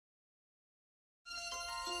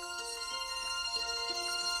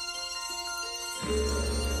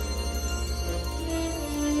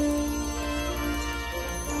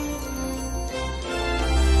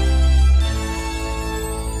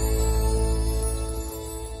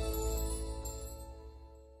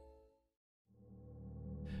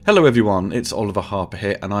Hello everyone, it's Oliver Harper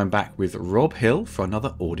here, and I'm back with Rob Hill for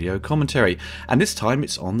another audio commentary, and this time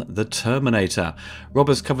it's on The Terminator. Rob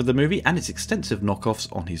has covered the movie and its extensive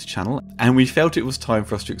knockoffs on his channel, and we felt it was time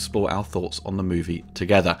for us to explore our thoughts on the movie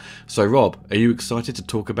together. So Rob, are you excited to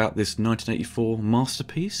talk about this 1984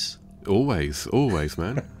 masterpiece? Always,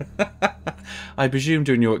 man. I presume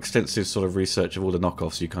during your extensive sort of research of all the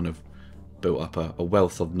knockoffs you kind of built up a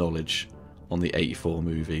wealth of knowledge on the 84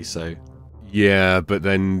 movie, so... Yeah, but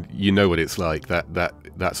then you know what it's like.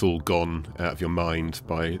 That's all gone out of your mind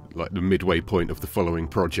by like the midway point of the following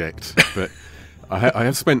project. But I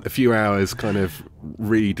have spent a few hours kind of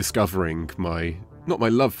rediscovering not my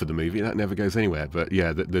love for the movie. That never goes anywhere. But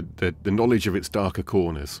yeah, the knowledge of its darker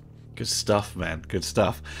corners. Good stuff, man. Good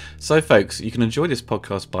stuff. So, folks, you can enjoy this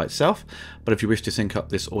podcast by itself, but if you wish to sync up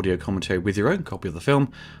this audio commentary with your own copy of the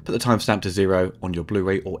film, put the timestamp to 0 on your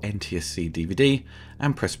Blu-ray or NTSC DVD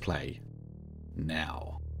and press play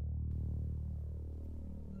now.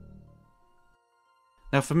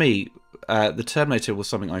 Now, for me, the Terminator was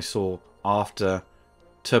something I saw after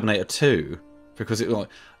Terminator 2, because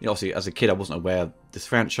obviously as a kid I wasn't aware of this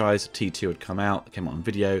franchise. T2 had come out, it came out on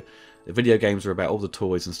video. The video games were about all the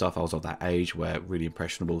toys and stuff. I was of that age where really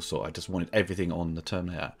impressionable, so I just wanted everything on the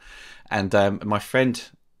Terminator. And my friend's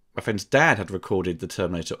dad had recorded the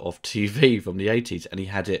Terminator off TV from the 80s, and he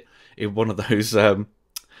had it in one of those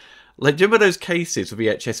like, do you remember those cases for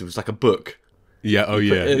VHS? It was like a book. Yeah,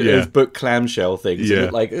 It was book clamshell things. Yeah.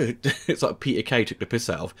 It's like Peter Kay took the piss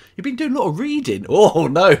out of. You've been doing a lot of reading. Oh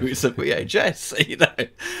no, it's a VHS.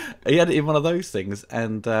 He had it in one of those things.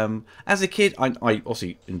 And as a kid, I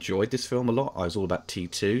obviously enjoyed this film a lot. I was all about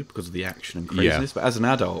T2 because of the action and craziness. Yeah. But as an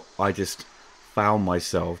adult, I just found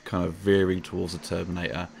myself kind of veering towards the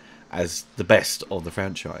Terminator as the best of the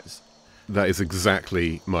franchise. That is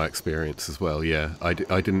exactly my experience as well, yeah. I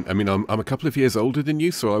didn't... I mean, I'm a couple of years older than you,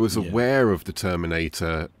 so I was aware of the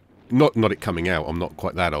Terminator. Not it coming out, I'm not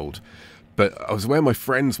quite that old. But I was aware of my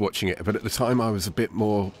friends watching it, but at the time I was a bit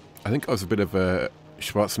more... I think I was a bit of a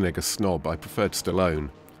Schwarzenegger snob. I preferred Stallone.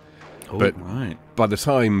 Oh, but right. By the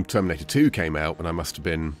time Terminator 2 came out, when I must have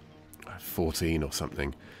been 14 or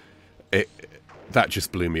something, that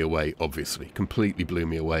just blew me away, obviously. Completely blew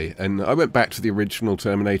me away. And I went back to the original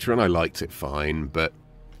Terminator and I liked it fine. But,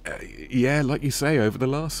 yeah, like you say, over the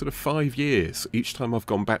last sort of 5 years, each time I've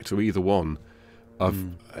gone back to either one, I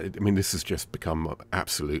mean, this has just become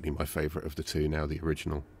absolutely my favourite of the two now, the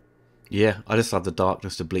original. Yeah, I just love the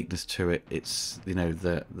darkness, the bleakness to it. It's,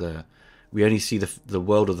 the we only see the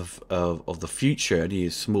world of the future only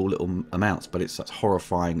in small little amounts, but that's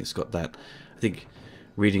horrifying. It's got that, I think...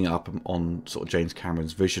 Reading up on sort of James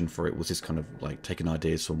Cameron's vision for it was this kind of like taking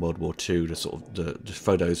ideas from World War II to sort of the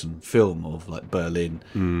photos and film of like Berlin,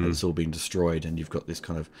 and it's all being destroyed, and you've got this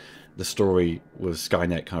kind of the story with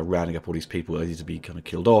Skynet kind of rounding up all these people ready to be kind of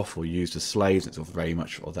killed off or used as slaves. It's very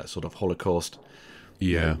much of that sort of Holocaust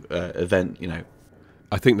event,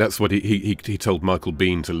 I think that's what he told Michael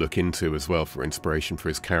Biehn to look into as well for inspiration for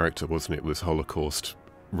his character, wasn't it? Was Holocaust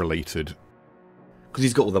related. Because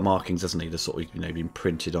he's got all the markings, hasn't he? The sort of, being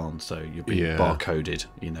printed on, so you're being barcoded,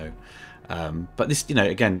 But this,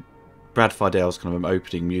 again, Brad Fidell's kind of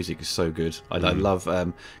opening music is so good. I love,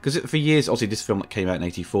 because for years, obviously, this film that came out in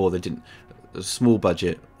 '84, they didn't, a small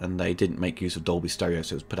budget, and they didn't make use of Dolby Stereo,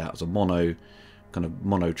 so it was put out as a mono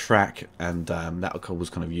track, and that was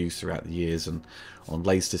kind of used throughout the years and on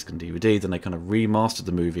Laserdisc and DVD. Then they kind of remastered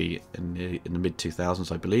the movie in the mid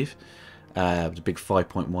 2000s, I believe. The big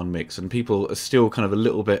 5.1 mix, and people are still kind of a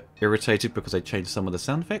little bit irritated because they changed some of the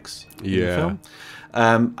sound effects in the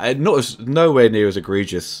film. Nowhere near as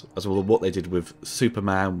egregious as what they did with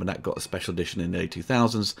Superman when that got a special edition in the early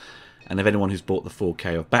 2000s. And if anyone who's bought the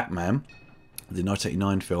 4K of Batman, the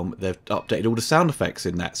 1989 film, they've updated all the sound effects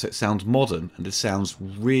in that, so it sounds modern and it sounds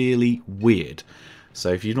really weird. So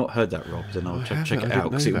if you've not heard that, Rob, then I'll check it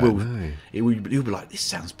out, because you'll be like, this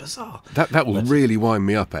sounds bizarre. That will really wind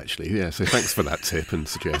me up, actually. Yeah, so thanks for that tip and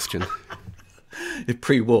suggestion. It's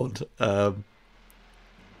pre-warned. But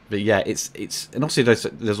yeah, it's and obviously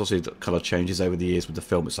there's also colour changes over the years with the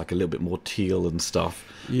film. It's like a little bit more teal and stuff.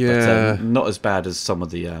 Yeah, but, not as bad as some of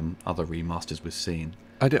the other remasters we've seen.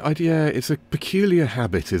 Yeah, it's a peculiar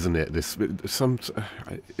habit, isn't it? It's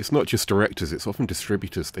not just directors; it's often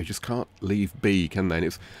distributors. They just can't leave be, can they?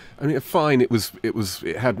 And fine.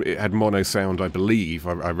 It had mono sound, I believe.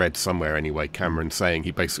 I read somewhere anyway. Cameron saying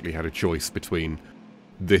he basically had a choice between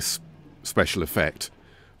this special effect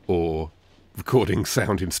or recording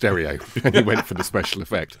sound in stereo, and he went for the special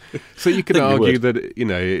effect. So you could argue that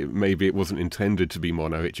maybe it wasn't intended to be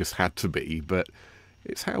mono; it just had to be, but.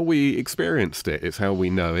 It's how we experienced it. It's how we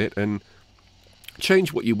know it. And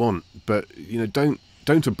change what you want, but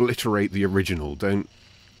don't obliterate the original. Don't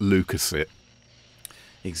Lucas it.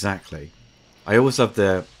 Exactly. I always love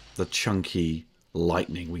the chunky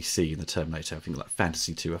lightning we see in the Terminator. I think like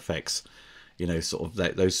Fantasy 2 effects. Sort of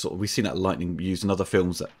those sort of, we've seen that lightning used in other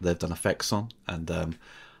films that they've done effects on, and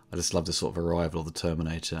I just love the sort of arrival of the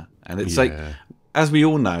Terminator. And it's like, as we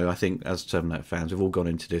all know, I think as Terminator fans, we've all gone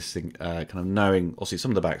into this thing kind of knowing, obviously,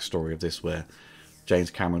 some of the backstory of this, where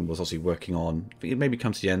James Cameron was obviously working on, I think it maybe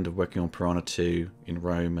come to the end of working on Piranha 2 in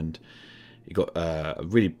Rome, and he got a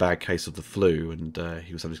really bad case of the flu, and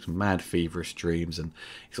he was having some mad feverish dreams, and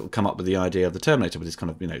he sort of come up with the idea of the Terminator with this kind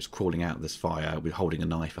of, it's crawling out of this fire with holding a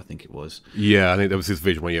knife, I think it was. Yeah, I think that was his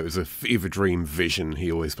vision. Well, yeah, it was a fever dream vision.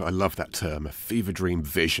 I love that term, a fever dream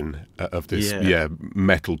vision of this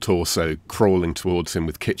metal torso crawling towards him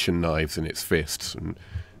with kitchen knives in its fists. And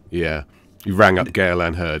yeah, he rang up Gale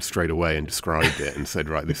Ann Hurd straight away and described it and said,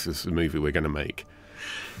 right, this is the movie we're going to make.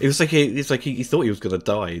 It was like he thought he was going to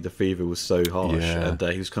die. The fever was so harsh, and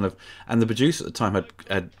he was kind of. And the producer at the time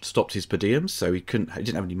had stopped his per diems, so he didn't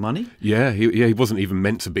have any money. Yeah, he wasn't even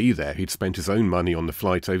meant to be there. He'd spent his own money on the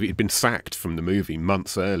flight over. He'd been sacked from the movie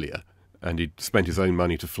months earlier, and he'd spent his own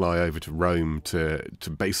money to fly over to Rome to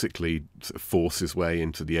basically sort of force his way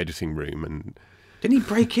into the editing room. And didn't he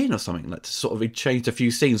break in or something? Like he changed a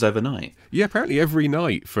few scenes overnight. Yeah, apparently every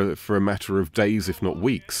night for a matter of days, if not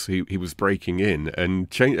weeks, he was breaking in and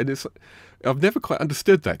change. And I've never quite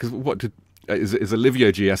understood that, because is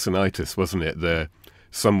Olivia Giassinitis, wasn't it, the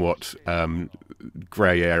somewhat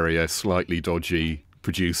grey area, slightly dodgy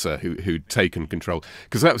producer who'd taken control?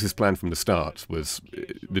 Because that was his plan from the start. Was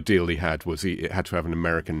the deal he had had to have an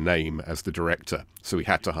American name as the director, so he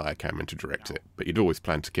had to hire Cameron to direct it, but he'd always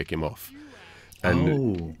planned to kick him off.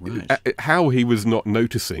 And right. How he was not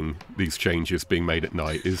noticing these changes being made at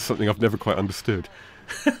night is something I've never quite understood.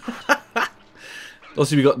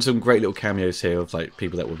 Also, we got some great little cameos here of like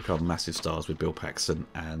people that will become massive stars with Bill Paxton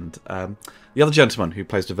and the other gentleman who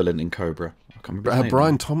plays the villain in Cobra. I can't remember his name.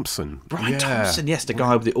 Brian Thompson. Brian Thompson, yes, the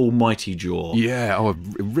guy with the almighty jaw. Yeah, a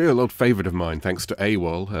real old favourite of mine, thanks to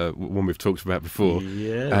AWOL, one we've talked about before,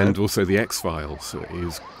 and also the X-Files.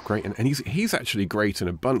 Is great, and he's actually great in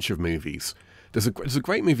a bunch of movies. There's a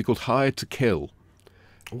great movie called Hired to Kill,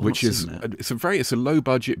 which is it's a low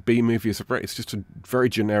budget B movie. It's just a very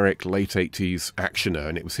generic late 80s actioner,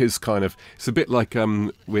 and it was his kind of. It's a bit like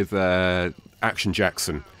with Action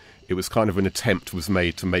Jackson. It was kind of an attempt was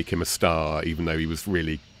made to make him a star, even though he was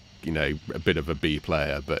really, a bit of a B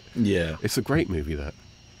player. But yeah, it's a great movie. That.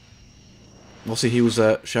 Well, see, he was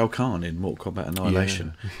Shao Kahn in Mortal Kombat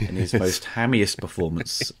Annihilation in his most hammiest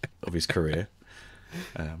performance of his career.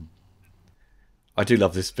 I do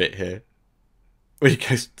love this bit here where he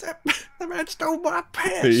goes, the man stole my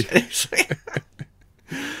pants.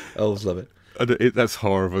 I always love it. That's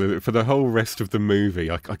horrible. For the whole rest of the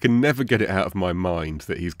movie, I can never get it out of my mind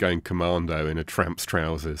that he's going commando in a tramp's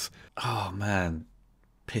trousers. Oh, man.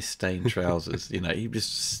 Piss-stained trousers. He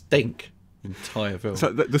just stink the entire film.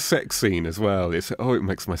 So the sex scene as well. It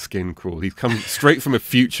makes my skin crawl. He's come straight from a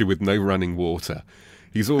future with no running water.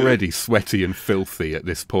 He's already sweaty and filthy at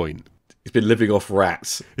this point. He's been living off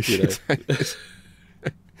rats,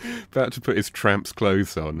 About to put his tramp's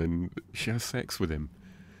clothes on, and she has sex with him.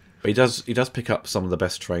 But he does pick up some of the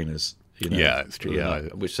best trainers. Yeah, it's true. Yeah,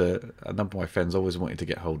 which a number of my friends always wanted to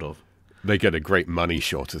get hold of. They get a great money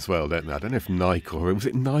shot as well, don't they? I don't know if Nike or was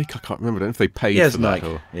it Nike? I can't remember. I don't know if they paid for Nike.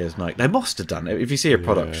 that. Yeah, it's Nike. They must have done it. If you see a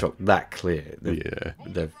product shot that clear,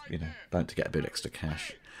 they've learned to get a bit extra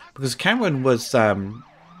cash. Because Cameron was.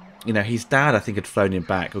 His dad, I think, had flown him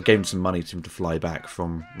back, or gave him some money to him to fly back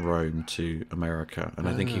from Rome to America. And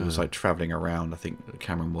I think he was like travelling around, I think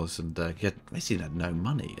Cameron was, and he basically had no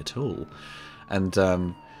money at all. And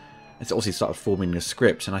so obviously he started forming a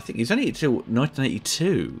script, and I think it was only until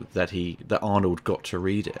 1982 that Arnold got to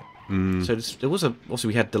read it. So there was also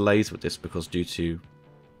we had delays with this because due to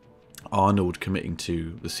Arnold committing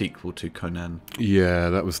to the sequel to Conan.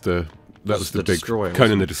 Yeah, that was the big Destroyer,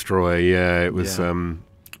 Conan the Destroyer. Yeah, it was. Oh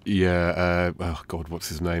God, what's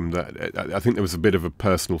his name? I think there was a bit of a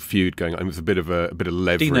personal feud going on. It was a bit of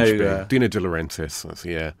leverage. Dino De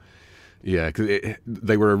Laurentiis. Because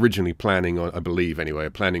they were originally planning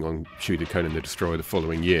on shooting Conan the Destroyer the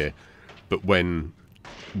following year, but when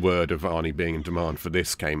word of Arnie being in demand for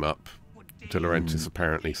this came up, De Laurentiis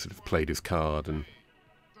apparently sort of played his card and.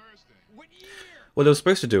 Well, they were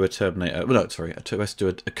supposed to do a Terminator. Well, no, sorry, they were supposed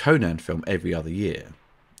to do a Conan film every other year.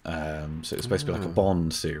 So it was supposed to be like a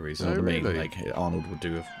Bond series, you know what I mean? Really? Like Arnold would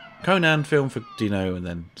do a Conan film for Dino and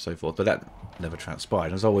then so forth, but that never transpired.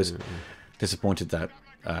 I was always disappointed that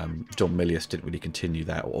John Milius didn't really continue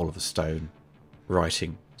that, or Oliver Stone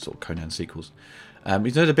writing sort of Conan sequels.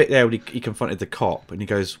 You know the bit there when he confronted the cop and he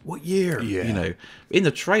goes, "What year?" Yeah. You know, in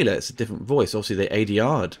the trailer it's a different voice. Obviously they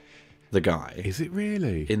ADR'd the guy. Is it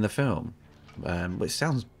really? In the film, but it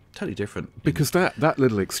sounds totally different. Because that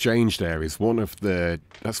little exchange there is one of the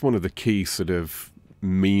key sort of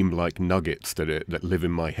meme-like nuggets that live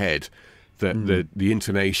in my head. That the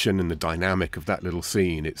intonation and the dynamic of that little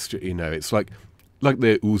scene, it's, you know, it's like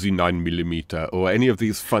the Uzi 9mm or any of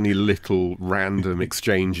these funny little random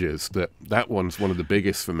exchanges. That one's one of the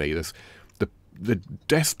biggest for me. There's the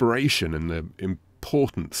desperation and the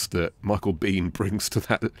importance that Michael Biehn brings to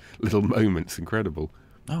that little moment's incredible.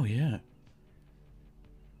 Oh yeah.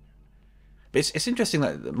 But it's interesting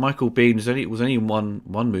that Michael Biehn was only in one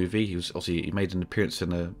movie. He made an appearance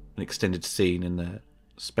in an extended scene in the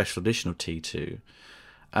special edition of T2,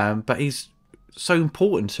 but he's so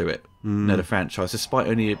important to it, the franchise, despite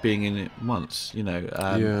only being in it once. You know,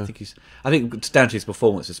 I think it's down to his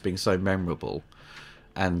performance as being so memorable.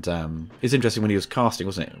 And it's interesting when he was casting,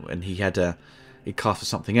 wasn't it? When he cast for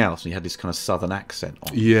something else, and he had this kind of southern accent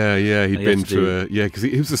on. Yeah, he'd been to because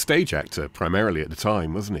he was a stage actor primarily at the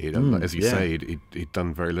time, wasn't he? As you say, he'd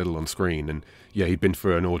done very little on screen, and he'd been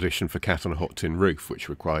for an audition for Cat on a Hot Tin Roof, which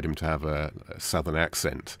required him to have a southern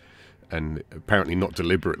accent, and apparently not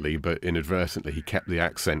deliberately, but inadvertently, he kept the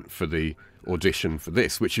accent for the audition for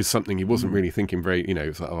this, which is something he wasn't really thinking very, you know,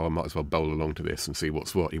 it's like, oh, I might as well bowl along to this and see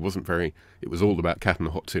what's what. He wasn't very, it was all about Cat on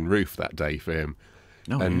a Hot Tin Roof that day for him.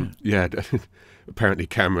 Oh, and apparently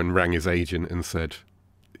Cameron rang his agent and said,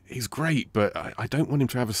 he's great, but I don't want him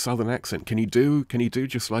to have a southern accent. Can he do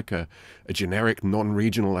just like a generic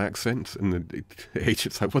non-regional accent? And the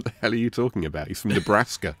agent's like, what the hell are you talking about? He's from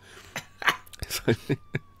Nebraska.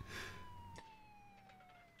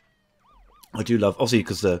 I do love, obviously,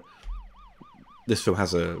 because this film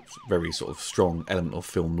has a very sort of strong element of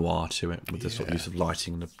film noir to it, with the sort of use of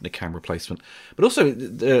lighting and the camera placement, but also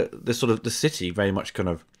the sort of the city very much kind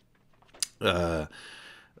of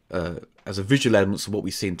as a visual elements of what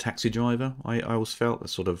we see in Taxi Driver. I always felt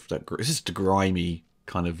sort of that it's just a grimy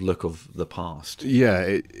kind of look of the past.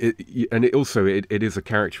 Yeah, and it also is a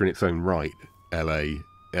character in its own right. LA,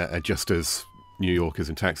 just as New York is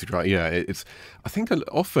in Taxi Driver. Yeah, I think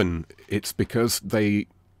often it's because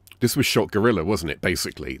this was shot guerrilla, wasn't it?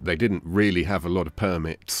 Basically, they didn't really have a lot of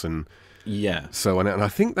permits, and so and I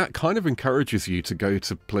think that kind of encourages you to go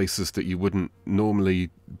to places that you wouldn't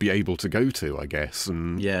normally be able to go to, I guess.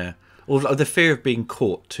 And or the fear of being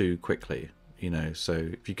caught too quickly, you know. So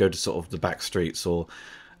if you go to sort of the back streets or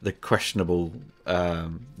the questionable,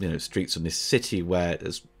 streets in this city where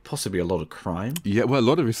there's possibly a lot of crime. Yeah, well, a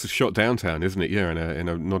lot of this is shot downtown, isn't it? Yeah, in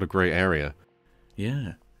a not a great area.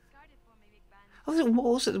 Yeah. I think, what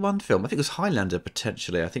was it? The one film? I think it was Highlander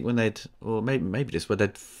potentially. I think when maybe this where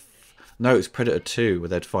they'd. No, it was Predator 2 where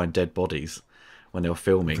they'd find dead bodies when they were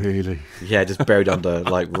filming. Really? Yeah, just buried under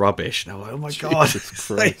like rubbish. And I was like, oh my god!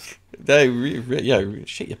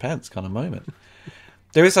 Shit your pants kind of moment.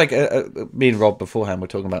 There is like me and Rob beforehand were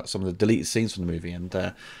talking about some of the deleted scenes from the movie, and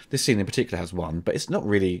this scene in particular has one, but it's not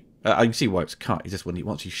really. I can see why it's cut. It's just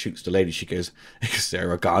once he shoots the lady, she goes, "Is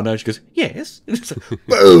there a gun?" She goes, "Yes." And it's like,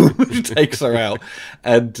 boom, he takes her out,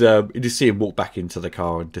 and you just see him walk back into the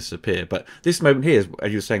car and disappear. But this moment here,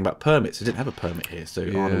 as you were saying about permits, I didn't have a permit here, so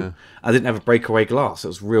I didn't have a breakaway glass. It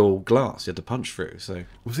was real glass you had to punch through. So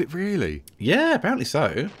was it really? Yeah, apparently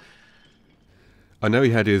so. I know he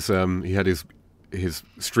had his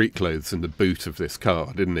street clothes in the boot of this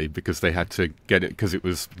car, didn't he? Because they had to get it, because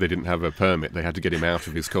they didn't have a permit. They had to get him out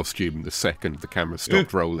of his costume the second the camera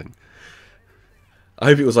stopped rolling. I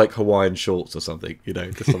hope it was like Hawaiian shorts or something, you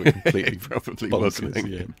know, just something completely probably bonkers.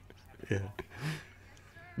 wasn't. Yeah.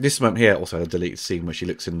 This moment here also had a deleted scene where she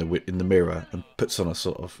looks in the mirror and puts on a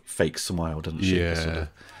sort of fake smile, doesn't she? Yeah.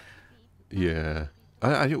 Yeah.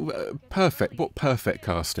 Perfect. What perfect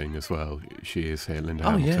casting as well she is here, Linda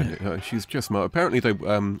Hamilton. Yeah. She's just apparently they.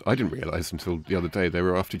 I didn't realise until the other day they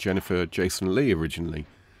were after Jennifer Jason Leigh originally.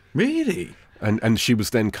 Really? And she was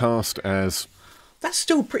then cast as. That's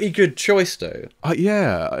still a pretty good choice, though. I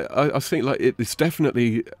think like it's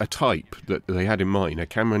definitely a type that they had in mind.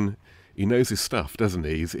 Cameron, he knows his stuff, doesn't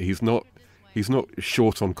he? He's not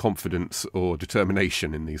short on confidence or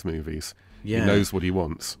determination in these movies. Yeah. He knows what he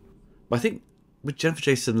wants. I think. With Jennifer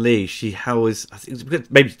Jason Leigh, I think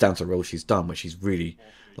maybe it's down to the role she's done, where she's really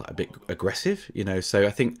like a bit aggressive, you know. So I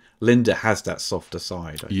think Linda has that softer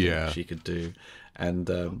side. I think she could do, and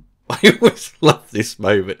I always love this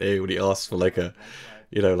moment here when he asks for like a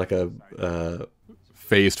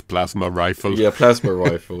phased plasma rifle. Yeah, plasma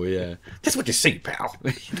rifle. Yeah, that's what you see, pal.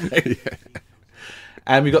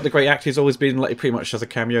 And we've got the great actor who's always been like pretty much as a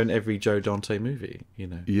cameo in every Joe Dante movie, you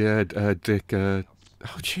know. Yeah, Dick. Oh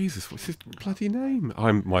Jesus, what's his bloody name?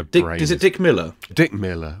 My brain. Is it Dick Miller? Dick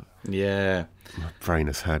Miller. Yeah. My brain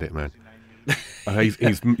has had it, man.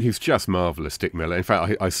 He's just marvellous, Dick Miller. In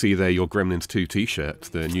fact, I see there your Gremlins 2 T-shirt,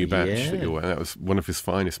 the new badge that you're wearing. That was one of his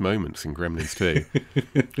finest moments in Gremlins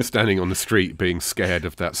 2. Standing on the street being scared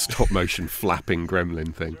of that stop-motion flapping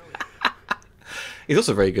gremlin thing. He's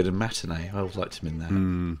also very good in Matinee. I always liked him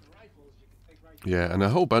in that. Yeah, and a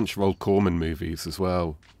whole bunch of old Corman movies as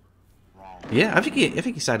well. Yeah, I think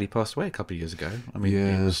he sadly passed away a couple of years ago. I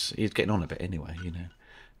mean, he's getting on a bit anyway, you know.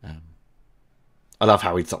 I love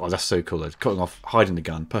how he's. Oh, that's so cool. Cutting off, hiding the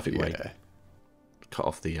gun, perfect way. Cut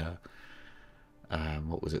off the.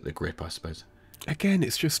 What was it? The grip, I suppose. Again,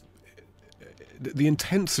 it's just the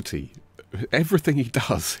intensity. Everything he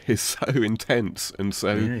does is so intense and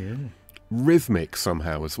so rhythmic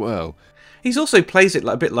somehow as well. He's also plays it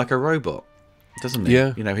like a bit like a robot, doesn't he?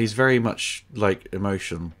 Yeah. You know, he's very much like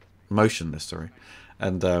emotionless. Sorry,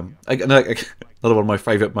 and another one of my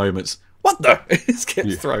favourite moments. What the? It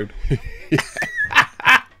gets thrown.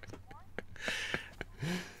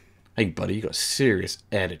 Hey, buddy, you got a serious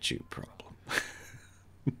attitude problem.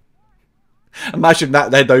 Imagine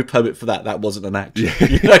that they had no permit for that. That wasn't an action. Yeah.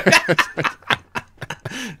 You know?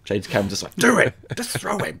 James Cameron's just like, do it. Just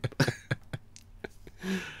throw him.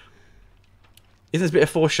 Isn't there a bit of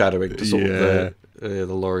foreshadowing to sort of the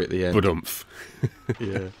lorry at the end? Ba-dumph.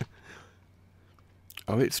 Yeah.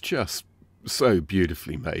 Oh, it's just so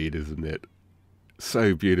beautifully made, isn't it?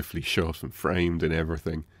 So beautifully shot and framed and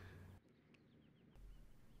everything.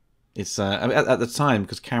 It's I mean, at the time,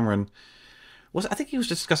 because Cameron I think he was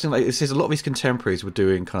discussing, like, it says a lot of his contemporaries were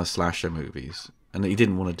doing kind of slasher movies, and he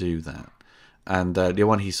didn't want to do that. And the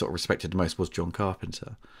one he sort of respected the most was John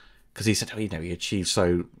Carpenter, because he said, oh, you know, he achieved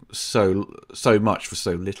so much for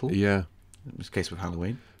so little. Yeah, in this case with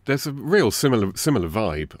Halloween, there's a real similar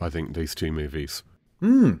vibe. I think these two movies.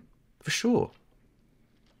 For sure.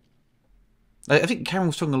 I think Cameron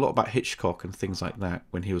was talking a lot about Hitchcock and things like that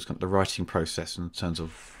when he was the writing process in terms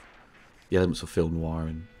of the elements of film noir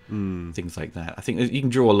and things like that. I think you can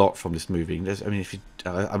draw a lot from this movie. I mean, if you,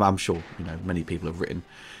 I'm sure you know many people have written,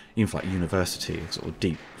 even for like university, sort of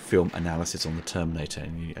deep film analysis on the Terminator,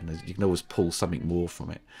 and you can always pull something more from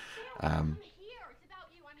it.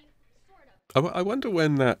 I wonder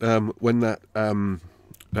when that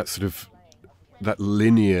sort of that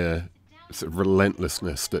linear sort of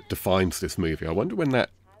relentlessness that defines this movie. I wonder when that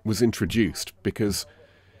was introduced, because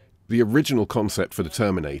the original concept for the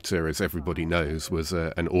Terminator, as everybody knows, was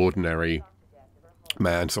an ordinary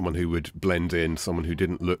man, someone who would blend in, someone who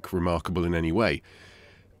didn't look remarkable in any way.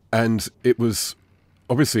 And it was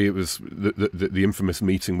the infamous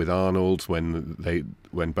meeting with Arnold when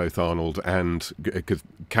both Arnold and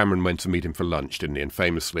Cameron went to meet him for lunch, didn't he? And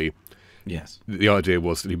famously, yes, the idea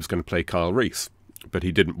was that he was going to play Kyle Reese. But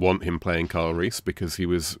he didn't want him playing Kyle Reese because he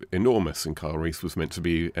was enormous, and Kyle Reese was meant to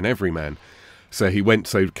be an everyman. So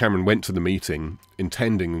Cameron went to the meeting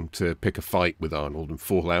intending to pick a fight with Arnold and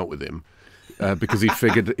fall out with him, because he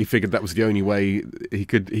figured that was the only way he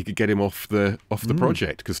could get him off the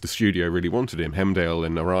project, because the studio really wanted him. Hemdale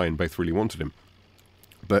and Orion both really wanted him.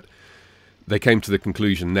 But they came to the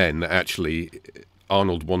conclusion then that actually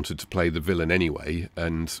Arnold wanted to play the villain anyway,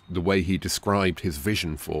 and the way he described his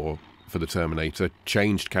vision for the Terminator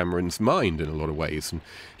changed Cameron's mind in a lot of ways. And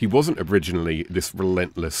he wasn't originally this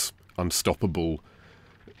relentless, unstoppable,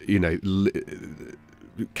 you know,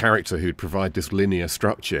 character who'd provide this linear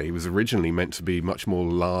structure. He was originally meant to be much more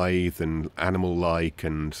lithe and animal-like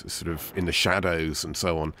and sort of in the shadows and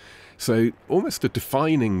so on. So almost a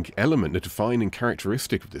defining element, a defining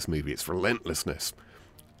characteristic of this movie, its relentlessness.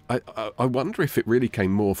 I wonder if it really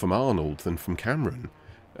came more from Arnold than from Cameron.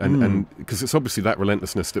 And because it's obviously that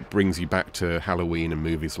relentlessness that brings you back to Halloween and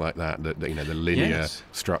movies like that you know, the linear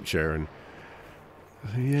structure and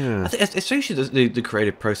it's actually the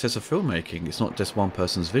creative process of filmmaking. It's not just one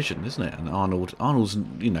person's vision, isn't it? And Arnold's,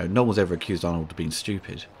 you know, no one's ever accused Arnold of being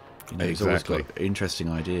stupid. You know, he's always got interesting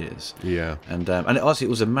ideas. Yeah, and honestly, it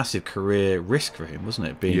was a massive career risk for him, wasn't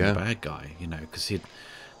it? Being a bad guy, you know, because he'd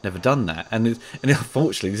never done that, and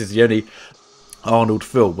unfortunately, this is the only Arnold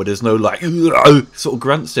film where there's no like sort of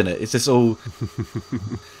grunts in it. It's just all.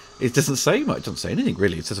 It doesn't say much. It doesn't say anything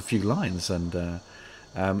really. It's just a few lines, and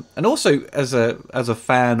also as a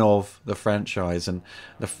fan of the franchise and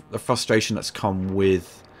the frustration that's come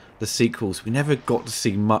with the sequels, we never got to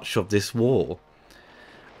see much of this war.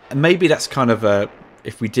 And maybe that's kind of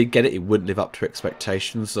if we did get it, it wouldn't live up to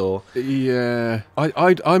expectations. Or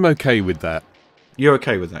I'm okay with that. You're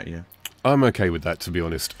okay with that, yeah. I'm okay with that, to be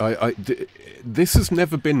honest. This has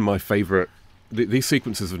never been my favourite. These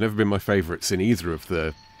sequences have never been my favourites in either of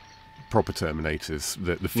the proper Terminators.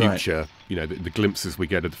 The future, Right. you know, the glimpses we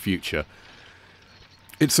get of the future.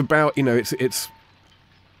 It's about, you know,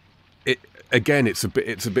 again, it's a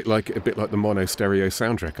bit like the mono stereo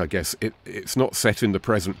soundtrack, I guess. It's not set in the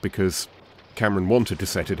present because Cameron wanted to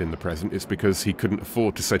set it in the present. It's because he couldn't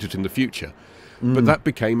afford to set it in the future. But that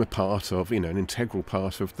became a part of, you know, an integral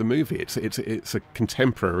part of the movie. It's a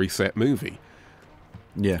contemporary set movie.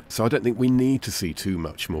 Yeah. So I don't think we need to see too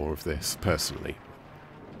much more of this, personally.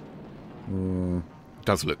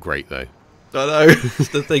 Does look great, though. I know. It's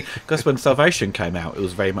the thing, because when Salvation came out, it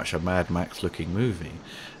was very much a Mad Max looking movie,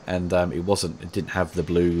 and it didn't have the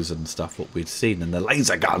blues and stuff what we'd seen and the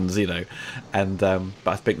laser guns, you know, and but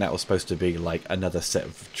I think that was supposed to be like another set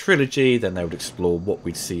of trilogy. Then they would explore what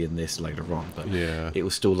we'd see in this later on, but Yeah. it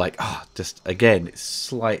was still like just again, it's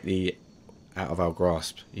slightly out of our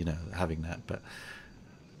grasp, you know, having that. But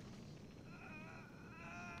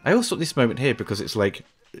I also thought this moment here, because it's like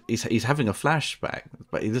he's having a flashback,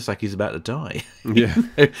 but he looks like he's about to die. Yeah.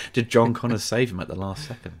 Did John Connor save him at the last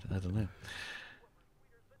second? I don't know.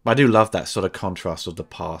 But I do love that sort of contrast of the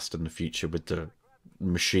past and the future with the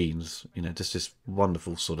machines. You know, just this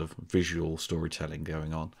wonderful sort of visual storytelling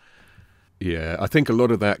going on. Yeah, I think a lot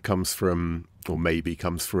of that comes from, or maybe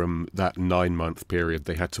comes from, that 9-month period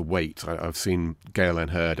they had to wait. I've seen Gale Anne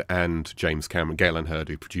Hurd and James Cameron, Gale Anne Hurd,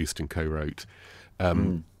 who produced and co-wrote,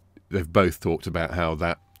 they've both talked about how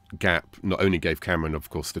that gap not only gave Cameron, of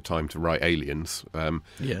course, the time to write Aliens,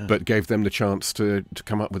 but gave them the chance to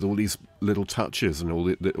come up with all these little touches and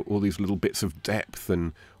all these little bits of depth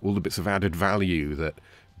and all the bits of added value that,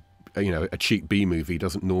 you know, a cheap B movie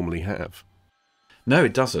doesn't normally have. No,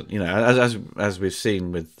 it doesn't. You know, as we've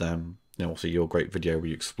seen with you know, also your great video where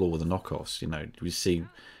you explore the knockoffs. You know, we see,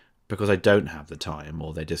 because they don't have the time,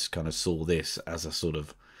 or they just kind of saw this as a sort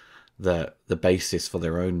of the basis for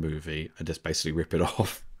their own movie and just basically rip it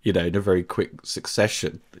off, you know, in a very quick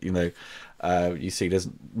succession. You know, you see there's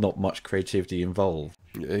not much creativity involved.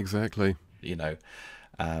 Exactly. You know,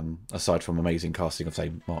 aside from amazing casting of,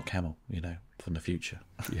 say, Mark Hamill, you know, from the future.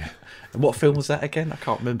 Yeah. And what film was that again? I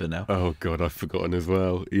can't remember now. Oh God, I've forgotten as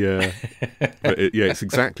well. Yeah. But it's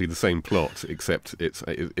exactly the same plot, except it's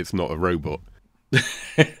not a robot.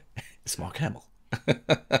 It's Mark Hamill.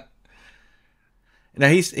 Now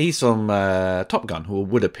he's from Top Gun, or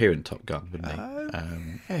would appear in Top Gun, wouldn't he?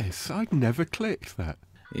 Yes, I'd never clicked that.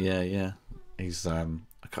 Yeah. He's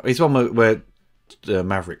one where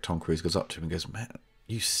Maverick Tom Cruise goes up to him and goes, "Man,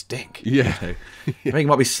 you stink." Yeah. You know? I think it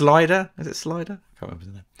might be Slider. Is it Slider? I can't remember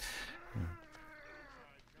his name.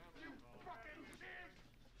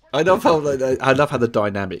 I love how the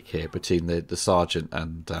dynamic here between the sergeant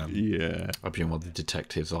and I presume one of the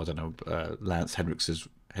detectives. I don't know, Lance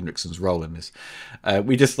Henriksen's role in this.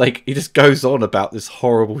 He just goes on about this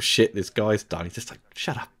horrible shit this guy's done. He's just like,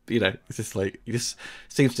 shut up, you know. It's just like, he just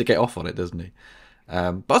seems to get off on it, doesn't he?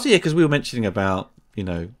 But also, yeah, because we were mentioning about, you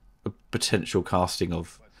know, a potential casting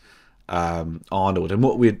of Arnold, and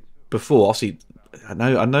what we'd before, obviously, I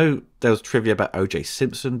know there was trivia about O.J.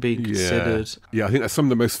 Simpson being considered. Yeah, I think that's some of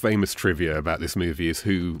the most famous trivia about this movie is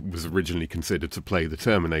who was originally considered to play the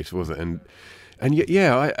Terminator, was it? And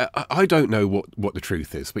yeah, I don't know what the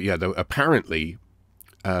truth is, but yeah, though apparently,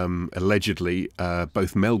 allegedly,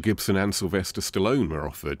 both Mel Gibson and Sylvester Stallone were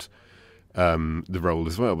offered the role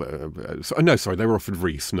as well. They were offered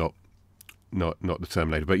Reese, not the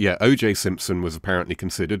Terminator. But yeah, O.J. Simpson was apparently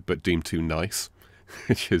considered, but deemed too nice,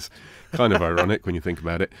 which is kind of ironic when you think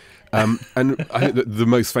about it. And I think the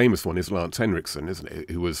most famous one is Lance Henriksen, isn't it?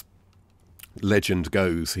 Who was, legend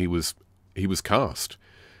goes, he was cast.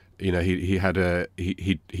 You know,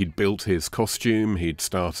 he'd built his costume. He'd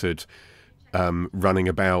started running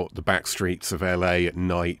about the back streets of LA at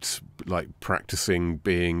night, like practicing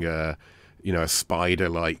being a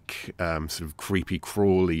spider-like sort of creepy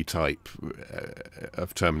crawly type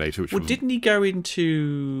of Terminator. Didn't he go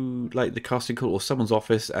into like the casting call or someone's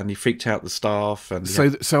office and he freaked out the staff? And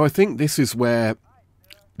so I think this is where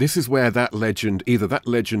that legend, either that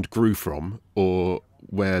legend grew from or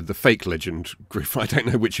where the fake legend grew from. I don't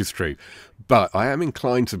know which is true, but I am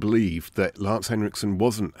inclined to believe that Lance Henriksen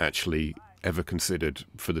wasn't actually ever considered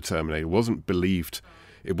for the Terminator. Wasn't believed.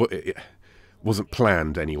 It wasn't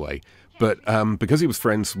planned anyway. But because he was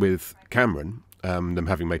friends with Cameron, them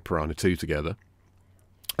having made Piranha 2 together,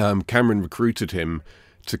 Cameron recruited him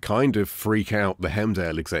to kind of freak out the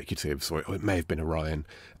Hemdale executives, or it may have been Orion,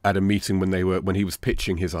 at a meeting when he was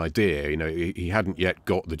pitching his idea. You know, he hadn't yet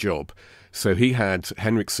got the job, so he had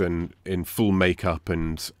Henriksen in full makeup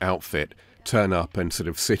and outfit turn up and sort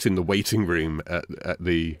of sit in the waiting room at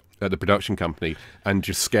the production company and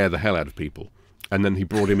just scare the hell out of people. And then he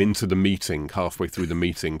brought him into the meeting halfway through the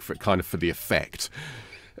meeting for the effect.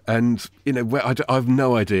 And you know, I have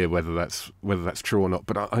no idea whether that's true or not,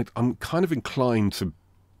 but I'm kind of inclined to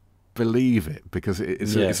believe it, because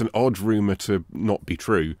it's an odd rumor to not be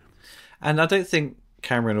true. And I don't think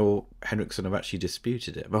Cameron or Henriksen have actually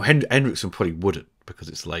disputed it. Well, Henriksen probably wouldn't, because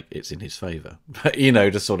it's like it's in his favour. But you know,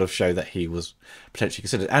 to sort of show that he was potentially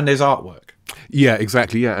considered, and there's artwork. Yeah,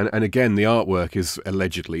 exactly. Yeah, and again, the artwork is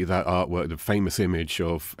allegedly that artwork, the famous image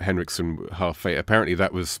of Henriksen half-fate. Apparently,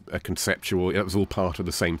 that was a conceptual. That was all part of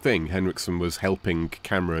the same thing. Henriksen was helping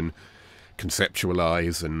Cameron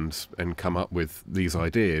conceptualize and come up with these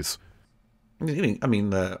ideas. I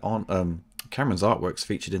mean, Cameron's artwork's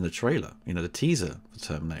featured in the trailer. You know, the teaser for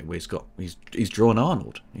Terminator, where he's drawn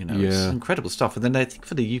Arnold. You know, it's incredible stuff. And then I think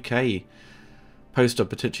for the UK poster,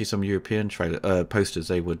 potentially some European trailer posters,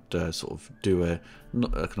 they would sort of do a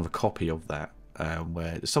kind of a copy of that,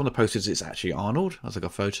 where some of the posters it's actually Arnold. There's like a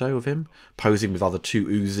photo of him posing with other two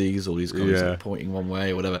Uzis, or these guys like pointing one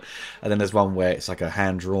way or whatever. And then there's one where it's like a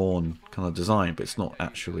hand drawn kind of design, but it's not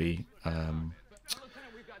actually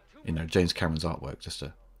you know, James Cameron's artwork, just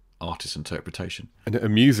a artist's interpretation. And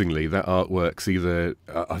amusingly, that artwork's either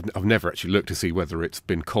I've never actually looked to see whether it's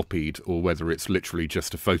been copied or whether it's literally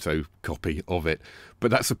just a photocopy of it,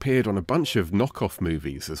 but that's appeared on a bunch of knockoff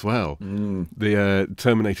movies as well. The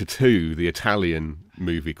Terminator 2, the Italian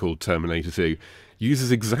movie called Terminator 2,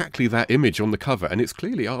 uses exactly that image on the cover, and it's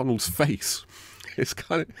clearly Arnold's face. It's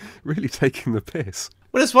kind of really taking the piss.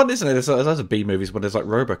 Well, there's one, isn't it? There's lots of B movies where there's like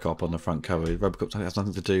RoboCop on the front cover. RoboCop has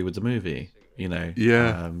nothing to do with the movie, you know.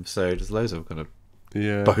 Yeah. So there's loads of kind of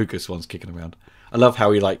bogus ones kicking around. I love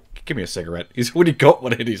how he like, give me a cigarette. He's already got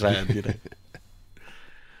one in his hand, you know.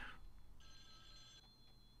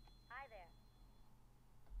 Hi there.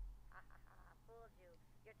 Fooled you.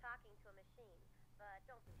 You're talking to a machine, but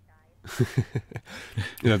don't be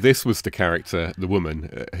shy. You know, this was the character, the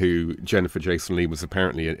woman, who Jennifer Jason Leigh was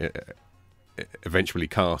apparently eventually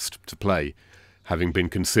cast to play, having been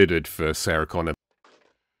considered for Sarah Connor.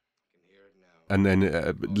 And then,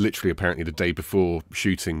 literally, apparently, the day before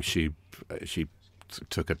shooting, she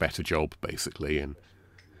took a better job, basically, and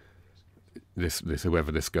this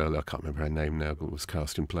whoever this girl, I can't remember her name now, but was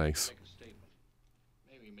cast in place.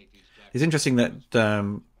 It's interesting that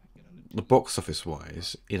the box office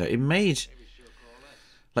wise, you know, it made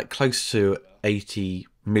like close to $80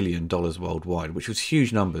 million worldwide, which was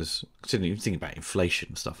huge numbers considering you think about inflation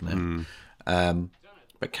and stuff now.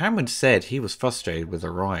 But Cameron said he was frustrated with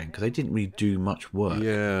Orion because they didn't really do much work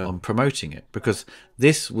on promoting it, because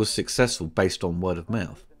this was successful based on word of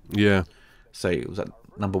mouth. Yeah. So it was at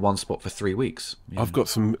 #1 spot for 3 weeks. I've got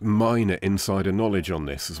some minor insider knowledge on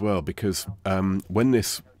this as well, because when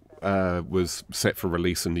this was set for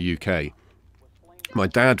release in the UK, my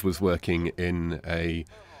dad was working in a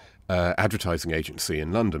advertising agency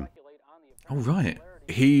in London. Oh, right.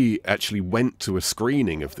 He actually went to a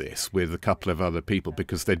screening of this with a couple of other people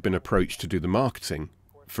because they'd been approached to do the marketing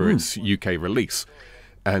for its UK release.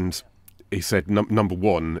 And he said, number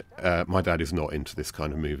one, my dad is not into this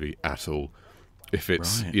kind of movie at all. If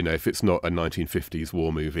it's, you know, if it's not a 1950s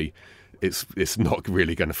war movie, it's not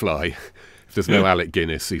really going to fly. If there's no Alec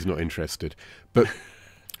Guinness, he's not interested. But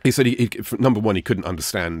he said, number one, he couldn't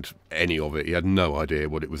understand any of it. He had no idea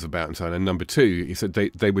what it was about. And so on. And number two, he said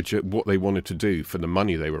they were what they wanted to do for the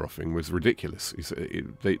money they were offering was ridiculous. He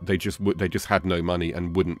said they just had no money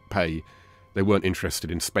and wouldn't pay. They weren't interested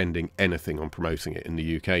in spending anything on promoting it in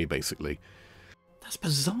the UK, basically. That's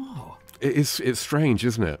bizarre. It's strange,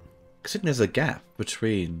 isn't it? Considering there's a gap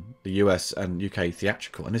between the US and UK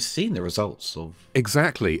theatrical, and has seen the results of...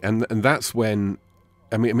 Exactly, and that's when...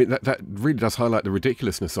 I mean that really does highlight the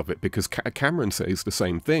ridiculousness of it, because Cameron says the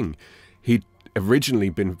same thing. He'd originally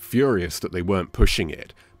been furious that they weren't pushing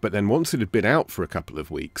it, but then once it had been out for a couple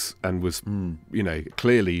of weeks and was, you know,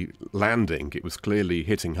 clearly landing, it was clearly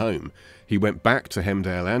hitting home, he went back to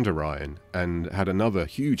Hemdale and Orion and had another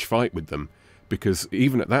huge fight with them, because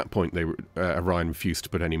even at that point, Orion refused to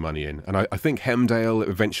put any money in. And I think Hemdale,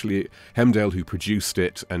 who produced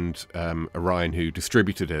it, and Orion, who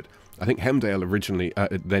distributed it, I think Hemdale originally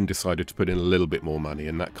then decided to put in a little bit more money,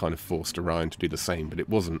 and that kind of forced Orion to do the same, but it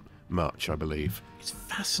wasn't much, I believe. It's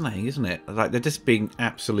fascinating, isn't it? Like, they're just being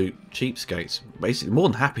absolute cheapskates. Basically, more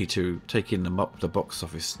than happy to take in the box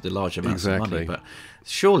office the large amounts of money, but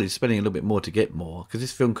surely spending a little bit more to get more, because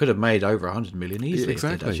this film could have made over 100 million easily if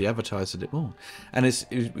they'd actually advertised it more. And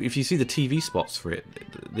if you see the TV spots for it,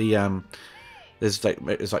 there's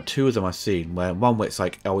like two of them I've seen, where one where it's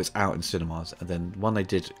like, oh, it's out in cinemas, and then one they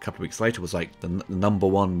did a couple of weeks later was like the number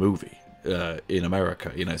one movie in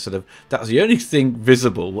America, you know. So that was the only thing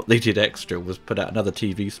visible. What they did extra was put out another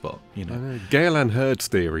TV spot, you know. Gale Ann Hurd's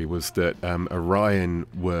theory was that Orion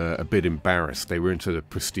were a bit embarrassed. They were into the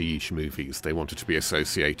prestige movies. They wanted to be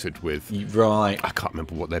associated with. Right. I can't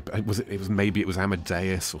remember what their was. Maybe it was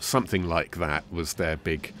Amadeus or something like that was their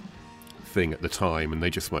big thing at the time, and they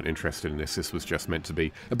just weren't interested in this. This was just meant to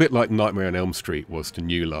be a bit like Nightmare on Elm Street was to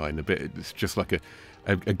New Line. It's just like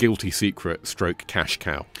a guilty secret stroke cash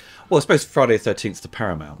cow. Well, I suppose Friday the 13th to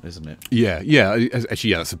Paramount, isn't it? Yeah.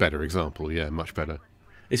 Actually, yeah, that's a better example. Yeah, much better.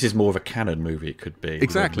 This is more of a canon movie. It could be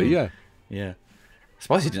exactly. Yeah.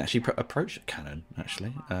 Surprised he didn't actually approach canon.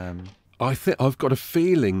 Actually, I've got a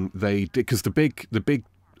feeling they did, because the big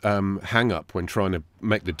hang up when trying to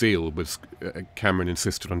make the deal was Cameron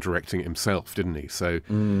insisted on directing it himself, didn't he? So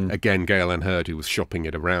again, Gale Ann Hurd, who was shopping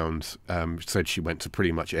it around, said she went to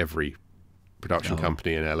pretty much every production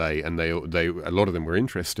company in LA, and they a lot of them were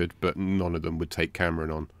interested, but none of them would take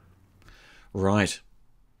Cameron on. Right.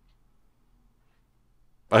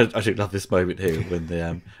 I do love this moment here when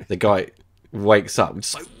the guy wakes up and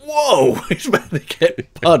it's like, whoa, he's about to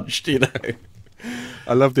get punched, you know.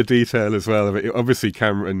 I love the detail as well of it. Obviously,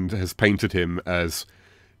 Cameron has painted him as,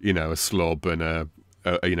 you know, a slob and a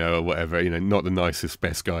you know, or whatever, you know, not the nicest,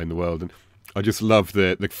 best guy in the world. And I just love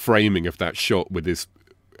the framing of that shot with his,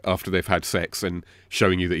 after they've had sex, and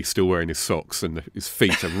showing you that he's still wearing his socks and his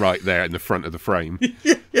feet are right there in the front of the frame.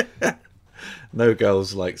 Yeah. No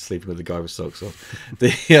girls like sleeping with a guy with socks on.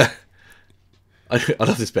 I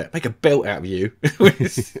love this bit. Make a belt out of you.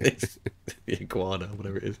 it's the iguana,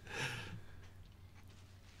 whatever it is.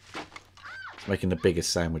 It's making the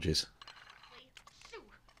biggest sandwiches.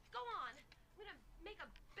 Go on. I'm gonna make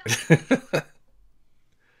a belt.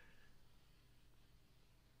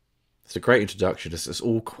 It's a great introduction. It's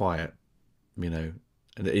all quiet, you know,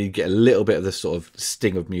 and you get a little bit of this sort of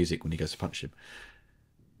sting of music when he goes to punch him.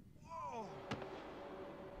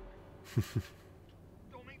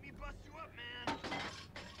 Don't make me bust you up,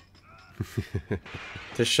 man.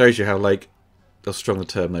 This shows you how strong the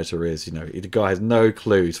Terminator is. You know, the guy has no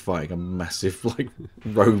clue he's fighting a massive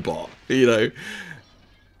robot. You know,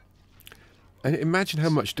 and imagine how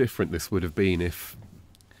much different this would have been if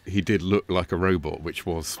he did look like a robot, which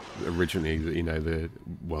was originally, you know,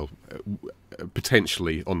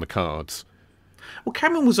 potentially on the cards. Well,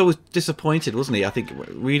 Cameron was always disappointed, wasn't he? I think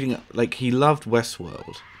reading, he loved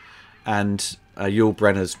Westworld and Yul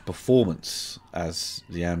Brynner's performance as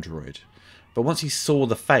the android. But once he saw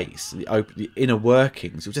the face, the inner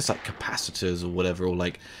workings, it was just like capacitors or whatever, or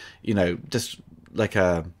you know, just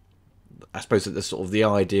I suppose the sort of the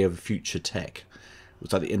idea of future tech. It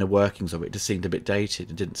was like the inner workings of it just seemed a bit dated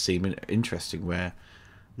and didn't seem interesting, where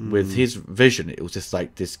with his vision it was just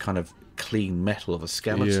like this kind of clean metal of a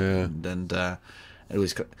skeleton. Yeah. And it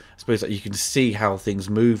was, I suppose, you can see how things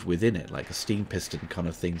move within it, like a steam piston kind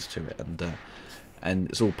of things to it, and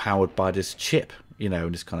it's all powered by this chip, you know,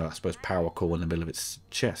 and this kind of, I suppose, power core in the middle of its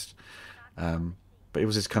chest. But it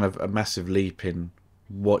was this kind of a massive leap in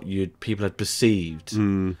what people had perceived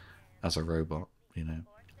as a robot, you know.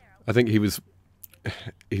 I think he was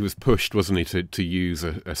pushed, wasn't he, to use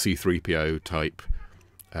a C-3PO type,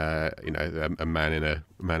 you know, a man in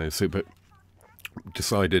a suit, but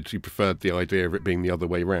decided he preferred the idea of it being the other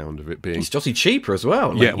way round, of it being... It's obviously cheaper as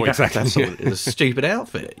well. Yeah, well, exactly. It's a stupid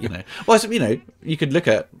outfit, you know. Well, you know, you could look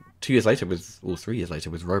at 3 years later with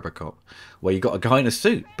RoboCop, where you got a guy in a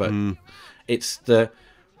suit, but it's the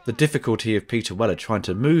difficulty of Peter Weller trying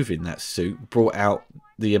to move in that suit brought out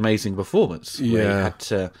the amazing performance. Yeah. Where he had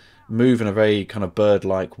to move in a very kind of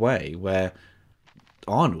bird-like way, where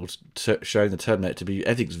Arnold showing the Terminator to be,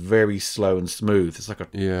 everything's very slow and smooth. It's like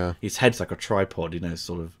his head's like a tripod, you know,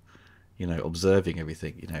 sort of, you know, observing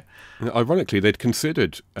everything, you know. And ironically, they'd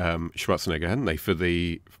considered Schwarzenegger, hadn't they, for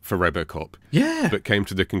RoboCop? Yeah. But came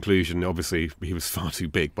to the conclusion, obviously, he was far too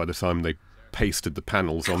big. By the time they pasted the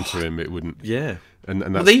panels onto him, it wouldn't. Yeah. And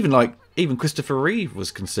that's... even Christopher Reeve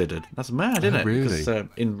was considered. That's mad, isn't it? Really? Because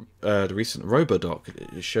in the recent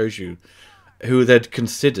RoboDoc, it shows you who they'd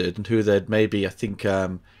considered and who they'd maybe, I think,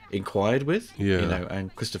 inquired with. Yeah. You know,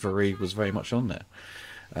 and Christopher Reeve was very much on there.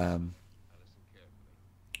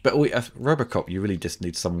 But RoboCop, you really just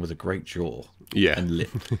need someone with a great jaw. Yeah. And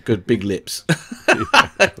good big lips.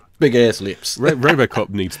 Big ass lips. RoboCop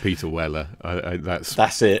needs Peter Weller.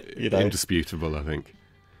 That's it, you know. Indisputable, I think.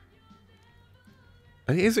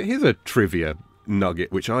 And here's a trivia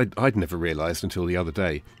nugget, which I'd never realised until the other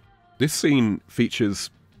day. This scene features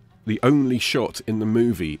the only shot in the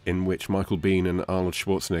movie in which Michael Biehn and Arnold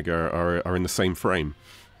Schwarzenegger are in the same frame.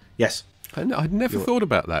 Yes. I'd never thought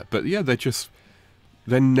about that, but yeah,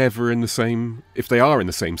 they're never in the same... If they are in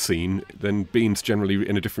the same scene, then Bean's generally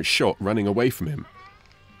in a different shot, running away from him.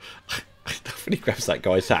 When he grabs that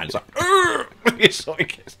guy's hand, it's like... It sort of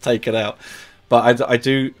gets taken out. But I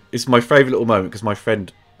do... It's my favourite little moment, because my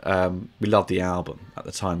friend... we loved the album at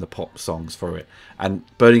the time, the pop songs for it. And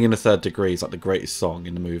Burning in the Third Degree is like the greatest song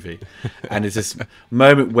in the movie. And it's this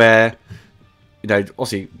moment where... You know,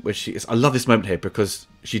 obviously, where I love this moment here, because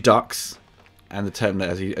she ducks... And the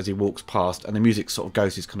Terminator, as he walks past, and the music sort of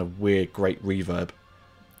goes this kind of weird, great reverb,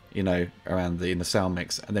 you know, around in the sound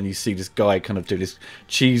mix, and then you see this guy kind of do this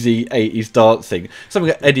cheesy 80s dancing, something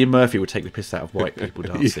that Eddie Murphy would take the piss out of white people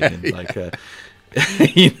dancing, and like,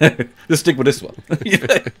 you know, let's stick with this one. You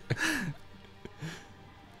know?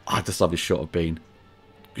 I just love this shot of Bean.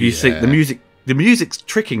 You see the music's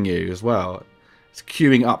tricking you as well. It's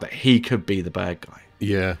queuing up that he could be the bad guy.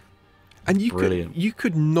 Yeah. And you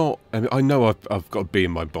could not... I mean, I know I've got to be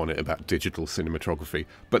in my bonnet about digital cinematography,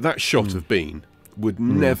 but that shot of Bean would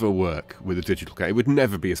never work with a digital camera. It would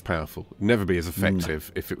never be as powerful, never be as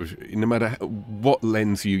effective if it was... No matter what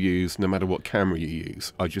lens you use, no matter what camera you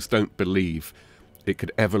use, I just don't believe it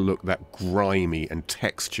could ever look that grimy and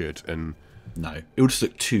textured and... No, it would just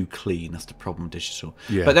look too clean. That's the problem with digital.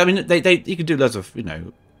 Yeah. But I mean, you can do loads of, you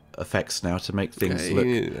know, effects now to make things look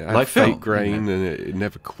like fake film, grain, you know? and it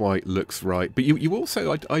never quite looks right. But you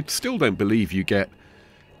also, I still don't believe you get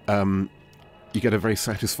a very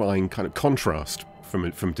satisfying kind of contrast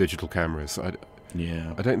from digital cameras. I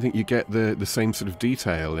don't think you get the same sort of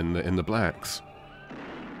detail in the blacks.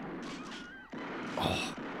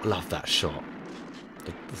 Oh, I love that shot.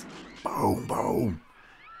 The boom, boom.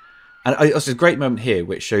 And it's a great moment here,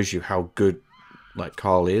 which shows you how good like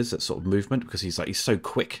Carl is at sort of movement, because he's so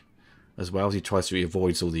quick as well as he tries to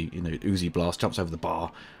avoid all the, you know, Uzi blast, jumps over the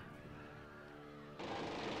bar.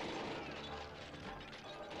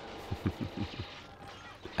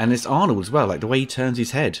 And it's Arnold as well, like the way he turns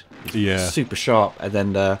his head, super sharp. And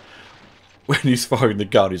then when he's firing the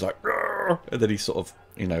gun, he's like, "Rrr!" And then he sort of,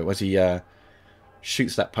 you know, as he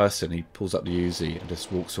shoots that person, he pulls up the Uzi and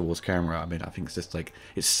just walks towards camera. I mean, I think it's just like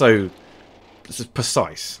it's just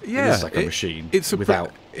precise. Yeah, it's like a machine. It's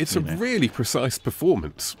a really precise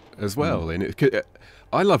performance as well. And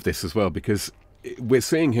I love this as well, because we're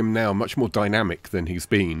seeing him now much more dynamic than he's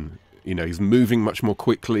been. You know, he's moving much more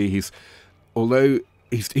quickly. He's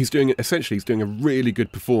doing a really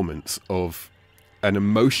good performance of an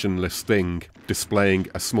emotionless thing displaying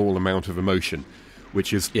a small amount of emotion,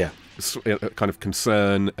 which is a kind of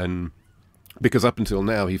concern. And because up until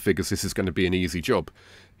now he figures this is going to be an easy job.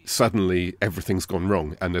 Suddenly everything's gone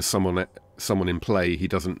wrong, and there's someone in play he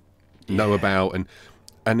doesn't know about, and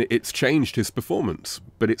it's changed his performance,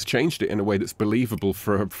 but it's changed it in a way that's believable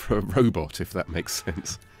for a robot, if that makes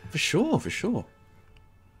sense. For sure.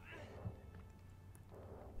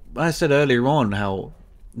 I said earlier on how,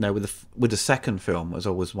 you know, with the second film was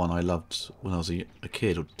always one I loved when I was a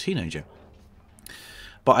kid or teenager,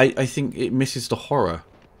 but I think it misses the horror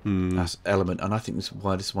element, and I think this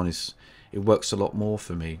one is. It works a lot more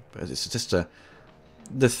for me. It's just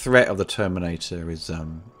the threat of the Terminator is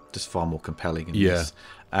just far more compelling in this.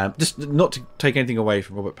 Just not to take anything away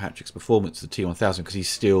from Robert Patrick's performance, the T-1000, because he's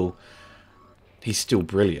still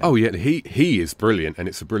brilliant. Oh yeah, he is brilliant, and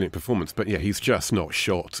it's a brilliant performance. But yeah, he's just not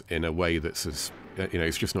shot in a way that's as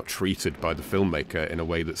he's just not treated by the filmmaker in a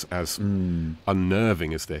way that's as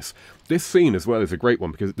unnerving as this. This scene as well is a great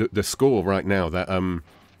one, because the score right now, that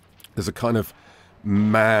there's a kind of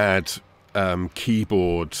mad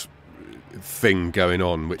keyboard thing going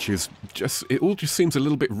on, which is it all just seems a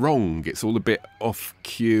little bit wrong. It's all a bit off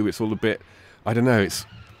cue. It's all a bit, I don't know.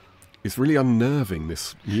 It's really unnerving,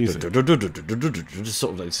 this music. Just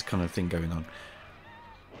sort of like this kind of thing going on.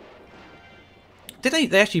 Did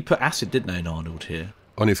they actually put acid, didn't they, in Arnold here?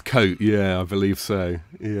 On his coat, yeah, I believe so.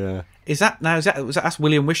 Yeah. That's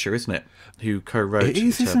William Wisher, isn't it? Who co-wrote it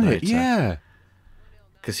is, isn't it? Yeah.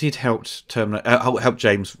 Because he'd helped help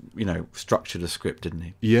James, you know, structure the script, didn't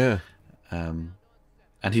he? Yeah. And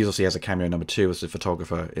he obviously has a cameo number 2 as the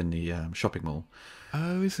photographer in the shopping mall.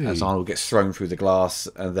 Oh, is he? As Arnold gets thrown through the glass,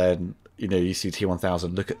 and then, you know, you see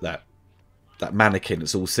T-1000 look at that mannequin.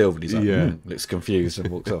 It's all silver. And he's like, looks confused and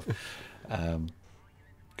walks off. I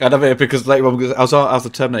love it because later on, as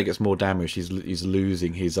the Terminator gets more damaged, he's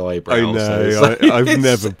losing his eyebrows. I know. So I've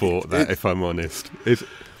never bought that, if I'm honest.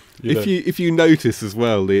 If you notice as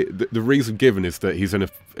well, the reason given is that he's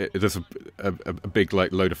there's a big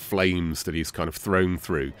like load of flames that he's kind of thrown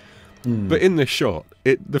through, But in this shot,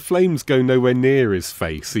 the flames go nowhere near his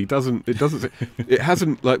face. He doesn't. It doesn't. It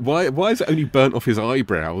hasn't. Like, why is it only burnt off his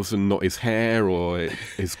eyebrows and not his hair or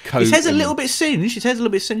his coat? His hair's a little bit singed. His hair's a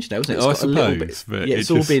little bit singed now, isn't it? It's I got a little bit. suppose, but Yeah, it's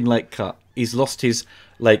all been like cut. He's lost his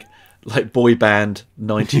like boy band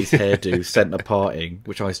 90s hairdo centre parting,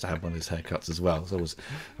 which I used to have one of his haircuts as well. So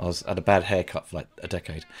I was had a bad haircut for like a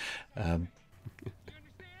decade.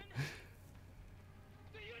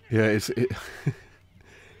 Yeah,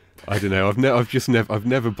 I don't know. I've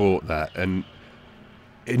never bought that. And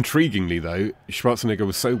intriguingly, though, Schwarzenegger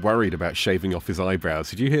was so worried about shaving off his eyebrows.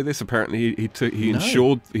 Did you hear this? Apparently, he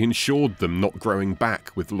insured them not growing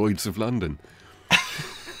back with Lloyd's of London.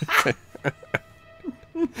 I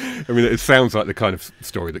mean, it sounds like the kind of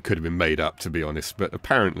story that could have been made up, to be honest. But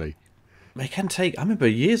apparently, They can take. I remember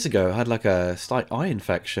years ago I had like a slight eye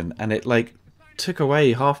infection, and it like took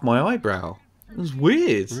away half my eyebrow. It was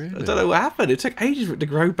weird. Really? I don't know what happened. It took ages for it to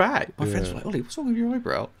grow back. My friends were like, "Ollie, what's wrong with your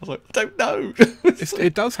eyebrow?" I was like, "I don't know."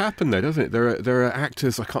 it does happen, though, doesn't it? There are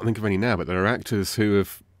actors. I can't think of any now, but there are actors who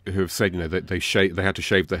have said, you know, that they had to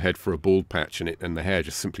shave their head for a bald patch, and the hair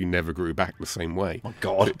just simply never grew back the same way. My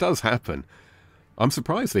God, it does happen. I'm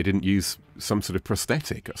surprised they didn't use some sort of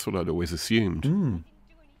prosthetic. That's what I'd always assumed.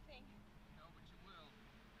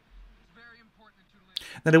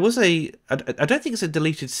 Now there was I don't think it's a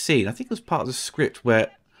deleted scene. I think it was part of the script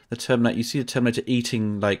where the Terminator, you see the Terminator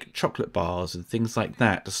eating like chocolate bars and things like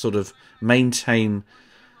that to sort of maintain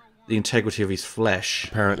the integrity of his flesh.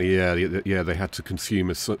 Apparently, yeah, they had to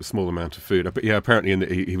consume a small amount of food. But yeah,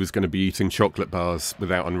 apparently he was going to be eating chocolate bars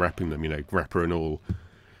without unwrapping them, you know, wrapper and all.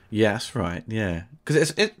 Yeah, that's right. Yeah,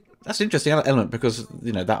 because that's an interesting element because,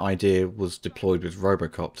 you know, that idea was deployed with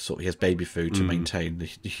RoboCop to sort of, he has baby food to maintain the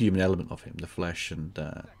human element of him, the flesh and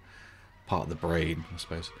part of the brain, I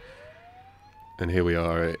suppose. And here we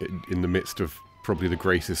are in the midst of probably the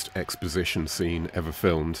greatest exposition scene ever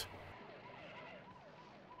filmed.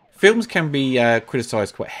 Films can be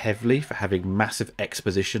criticised quite heavily for having massive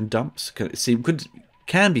exposition dumps.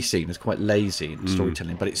 Can be seen as quite lazy in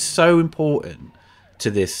storytelling, but it's so important to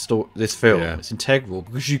this film. Yeah. It's integral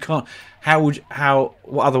because you can't.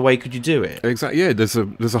 What other way could you do it? Exactly. Yeah, there's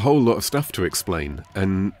a whole lot of stuff to explain,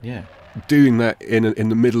 and yeah, doing that in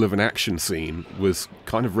the middle of an action scene was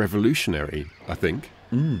kind of revolutionary, I think.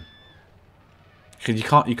 Because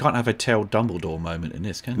you can't have a tell Dumbledore moment in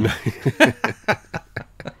this, can you?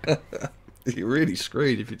 You're really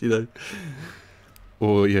screwed if you do that.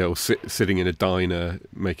 Or sitting in a diner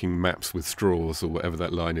making maps with straws, or whatever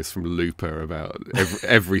that line is from Looper about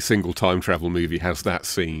every single time travel movie has that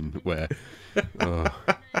scene where. But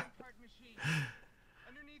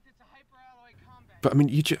I mean,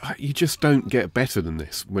 you just don't get better than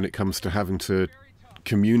this when it comes to having to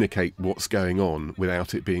communicate what's going on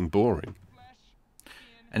without it being boring.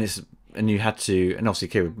 And you had to, and obviously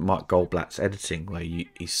here with Mark Goldblatt's editing, where he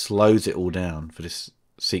slows it all down for this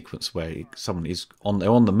sequence where someone is they're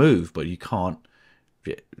on the move, but you can't,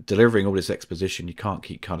 delivering all this exposition, you can't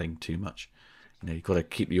keep cutting too much. You know, you've got to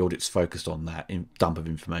keep the audience focused on that dump of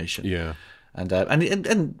information. Yeah,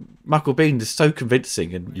 and Michael Biehn is so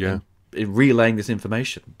convincing in relaying this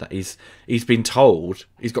information that he's been told,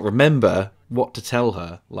 he's got to remember what to tell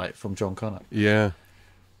her, like from John Connor. Yeah,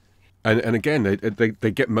 and again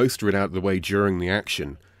they get most of it out of the way during the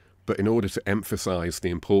action. But in order to emphasise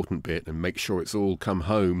the important bit and make sure it's all come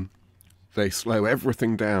home, they slow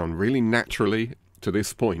everything down really naturally to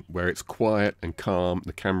this point where it's quiet and calm,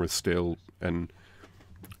 the camera's still, and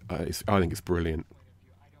I think it's brilliant.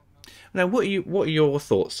 Now, what are your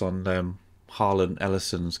thoughts on Harlan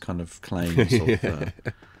Ellison's kind of claims of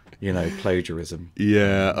plagiarism?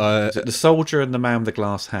 Yeah. Is it the soldier and the man with the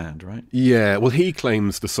glass hand, right? Yeah, well, he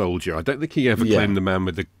claims the soldier. I don't think he ever claimed the man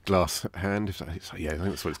with the glass hand. I think that's what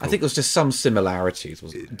it's called. I think it was just some similarities,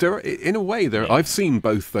 wasn't there? In a way, I've seen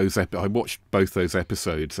both those. I watched both those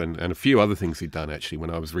episodes and a few other things he'd done, actually,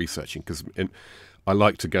 when I was researching, because I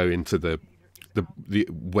like to go into the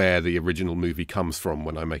where the original movie comes from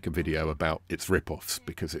when I make a video about its rip-offs,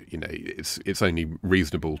 because it's only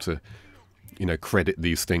reasonable to credit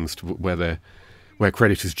these things to where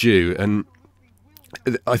credit is due. And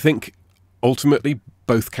I think ultimately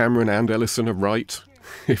both Cameron and Ellison are right,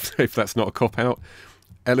 if that's not a cop-out.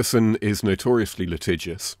 Ellison is notoriously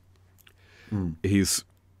litigious. He's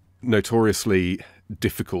notoriously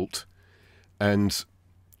difficult, and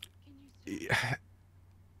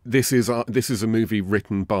this is a movie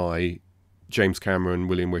written by James Cameron,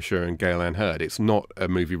 William Wisher, and Gail Ann Hurd. It's not a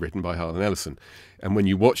movie written by Harlan Ellison. And when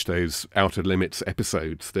you watch those Outer Limits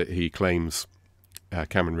episodes that he claims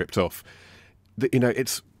Cameron ripped off,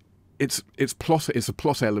 it's it's a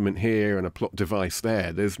plot element here and a plot device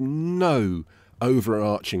there. There's no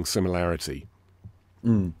overarching similarity.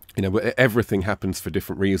 You know, everything happens for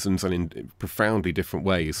different reasons and in profoundly different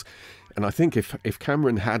ways. And I think if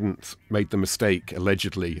Cameron hadn't made the mistake,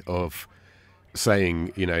 allegedly, of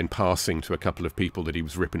saying, you know, in passing to a couple of people that he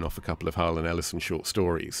was ripping off a couple of Harlan Ellison short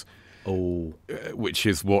stories, which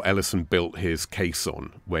is what Ellison built his case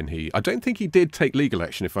on when I don't think he did take legal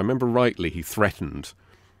action. If I remember rightly, he threatened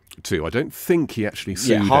to. I don't think he actually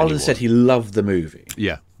sued Harlan anyone. said he loved the movie.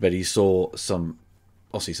 Yeah. But he saw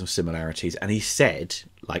obviously some similarities, and he said,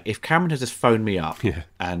 like, if Cameron had just phoned me up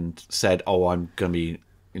and said, oh, I'm going to be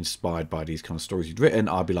inspired by these kind of stories you'd written,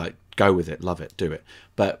 I'd be like, go with it, love it, do it.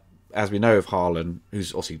 But as we know of Harlan,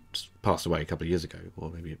 who's obviously passed away a couple of years ago, or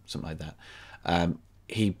maybe something like that,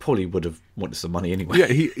 he probably would have wanted some money anyway.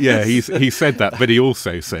 He said that, but he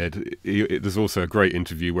also said, there's also a great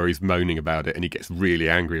interview where he's moaning about it and he gets really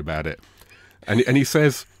angry about it. And he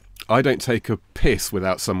says, I don't take a piss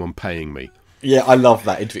without someone paying me. Yeah, I love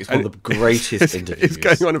that interview. It's one of the greatest interviews. It's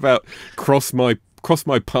going on about cross my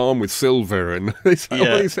palm with silver, and it's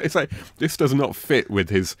like this does not fit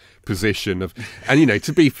with his position of. And you know,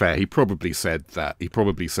 to be fair, he probably said that. He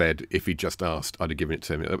probably said if he just asked, I'd have given it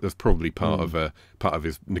to him. That's probably part of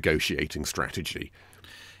his negotiating strategy.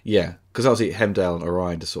 Yeah, because obviously Hemdale and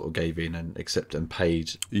Orion just sort of gave in and accepted and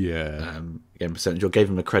paid. Percentage, or gave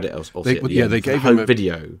him a credit. They gave him a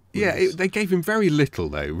video. They gave him very little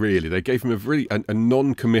though. Really, they gave him a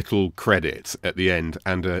non-committal credit at the end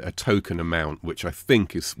and a token amount, which I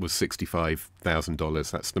think was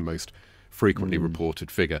 $65,000. That's the most frequently reported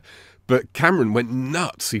figure. But Cameron went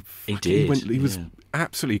nuts. He was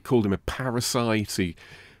absolutely called him a parasite. He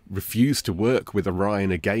refused to work with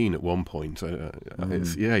Orion again at one point.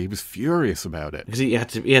 He was furious about it because he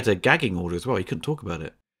had a gagging order as well. He couldn't talk about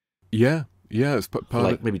it. Yeah, it's part for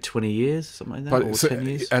like maybe 20 years, something like that, or 10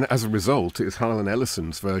 years. And as a result, it's Harlan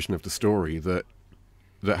Ellison's version of the story that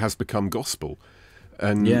has become gospel.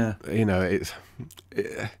 And you know,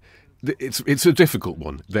 it's a difficult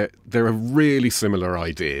one. There are really similar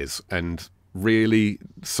ideas, and really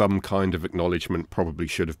some kind of acknowledgement probably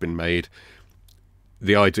should have been made.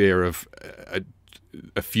 The idea of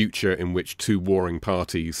a future in which two warring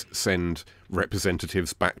parties send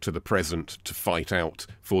representatives back to the present to fight out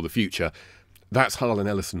for the future, that's Harlan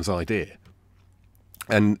Ellison's idea.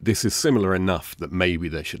 And this is similar enough that maybe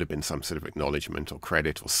there should have been some sort of acknowledgement or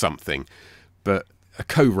credit or something. But a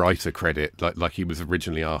co-writer credit, like he was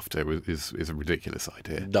originally after, is a ridiculous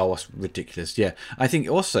idea. No, that's ridiculous, yeah. I think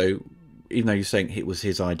also, even though you're saying it was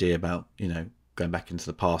his idea about, you know, going back into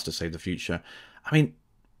the past to save the future, I mean,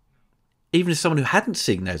 even as someone who hadn't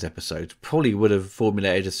seen those episodes probably would have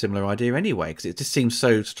formulated a similar idea anyway, because it just seems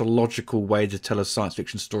such a logical way to tell a science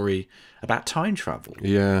fiction story about time travel.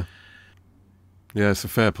 Yeah, it's a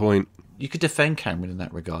fair point. You could defend Cameron in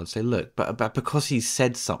that regard, say, look, but because he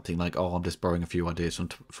said something like, "Oh, I'm just borrowing a few ideas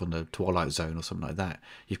from the Twilight Zone" or something like that,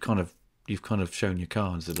 you've kind of shown your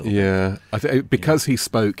cards a little bit. Yeah, I think because he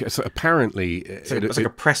spoke. So apparently, it's like a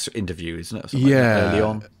press interview, isn't it? Like early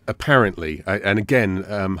on. Apparently, and again,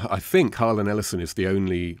 I think Harlan Ellison is the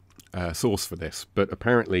only source for this. But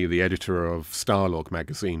apparently, the editor of Starlog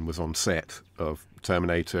magazine was on set of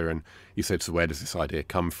Terminator, and he said, "So where does this idea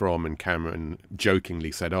come from?" And Cameron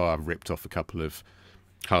jokingly said, "Oh, I've ripped off a couple of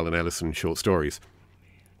Harlan Ellison short stories."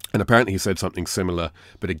 And apparently, he said something similar.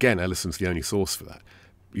 But again, Ellison's the only source for that.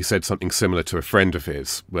 He said something similar to a friend of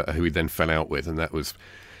his who he then fell out with, and that was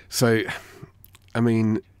so. I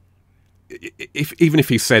mean, even if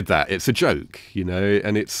he said that, it's a joke, you know,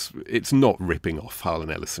 and it's not ripping off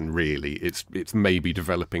Harlan Ellison really. It's maybe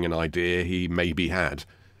developing an idea he maybe had.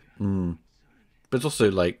 But it's also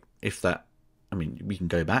like we can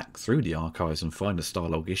go back through the archives and find a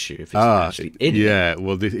Starlog issue if it's actually in it. Yeah,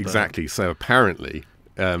 well, exactly. So apparently.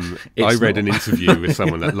 I read an interview with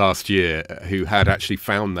someone that last year who had actually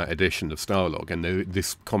found that edition of Starlog, and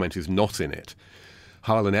this comment is not in it.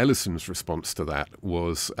 Harlan Ellison's response to that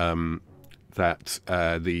was that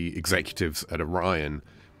the executives at Orion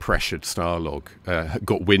pressured Starlog,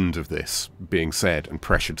 got wind of this being said, and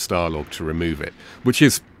pressured Starlog to remove it, which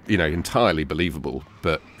is, you know, entirely believable,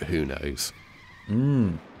 but who knows?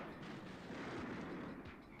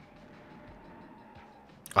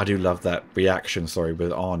 I do love that reaction,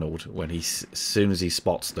 with Arnold when as soon as he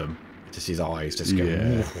spots them, just his eyes just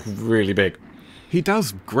go really big. He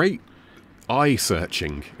does great eye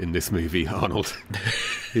searching in this movie, Arnold.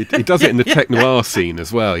 he does it in the tech noir scene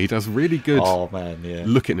as well. He does really good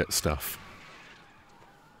looking at stuff.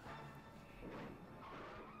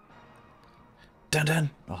 Dun dun.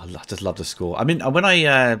 Oh, I just love the score. I mean, when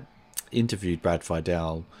I interviewed Brad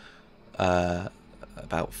Fiedel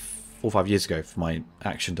about 4 or 5 years ago for my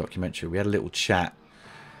action documentary. We had a little chat,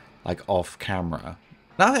 like off camera.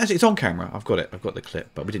 No, actually, it's on camera. I've got it. I've got the clip,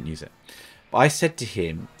 but we didn't use it. But I said to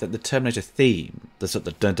him that the Terminator theme, the sort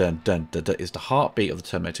of dun dun dun dun dun, is the heartbeat of the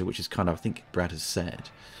Terminator, which is kind of, I think Brad has said,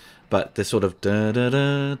 but the sort of dun dun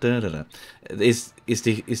dun dun dun, dun is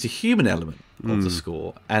the human element of the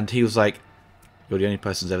score. And he was like, "You're the only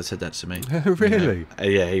person who's ever said that to me." Really?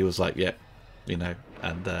 Yeah, he was like, "Yeah, you know."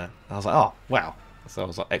 And I was like, "Oh, wow." So I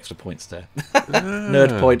was like, extra points there.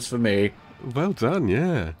 Nerd points for me. Well done,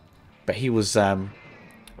 yeah. But he was,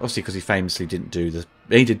 obviously, because he famously didn't do the...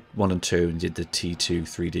 He did 1 and 2 and did the T2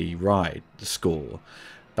 3D ride, the score.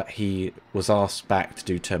 But he was asked back to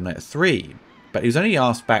do Terminator 3. But he was only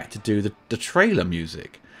asked back to do the trailer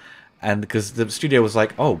music. And because the studio was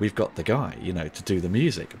like, "Oh, we've got the guy, you know, to do the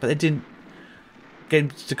music." But they didn't get him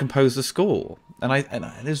to compose the score. And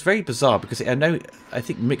it was very bizarre because I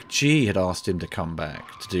think Mick G had asked him to come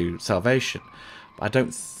back to do Salvation. But I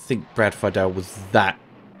don't think Brad Fiedel was that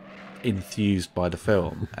enthused by the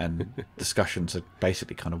film, and discussions had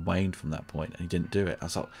basically kind of waned from that point, and he didn't do it. I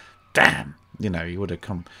was like, damn, you know, he would have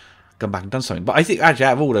come back and done something. But I think actually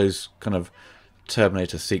out of all those kind of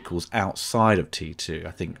Terminator sequels outside of T2,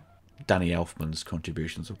 I think Danny Elfman's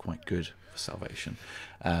contributions were quite good for Salvation.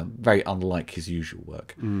 Very unlike his usual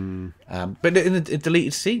work. But in the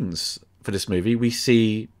deleted scenes for this movie, we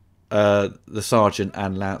see the Sergeant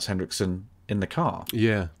and Lance Hendrickson in the car.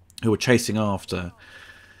 Yeah. Who were chasing after,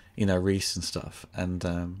 you know, Reese and stuff. And,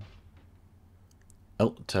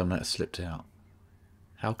 the Terminator slipped out.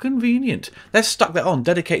 How convenient. They've stuck that on,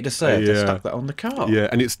 dedicated to serve. They've stuck that on the car. Yeah,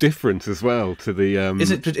 and it's different as well to the...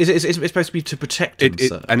 Is it's supposed to be to protect and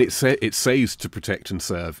serve? And it says to protect and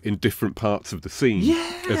serve in different parts of the scene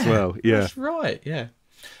as well. Yeah, that's right, yeah.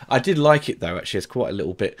 I did like it, though, actually. It's quite a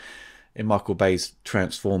little bit in Michael Bay's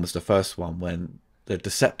Transformers, the first one, when the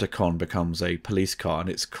Decepticon becomes a police car, and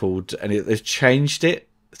it's called... And they've changed it.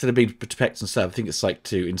 Instead of being to protect and serve, I think it's like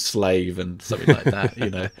to enslave and something like that,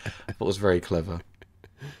 you know. I thought it was very clever.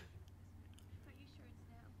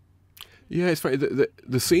 Yeah, it's funny.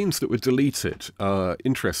 The scenes that were deleted are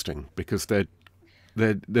interesting because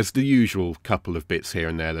there's the usual couple of bits here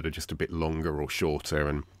and there that are just a bit longer or shorter,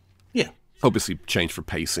 and obviously changed for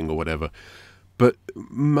pacing or whatever. But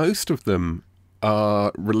most of them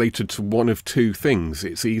are related to one of two things.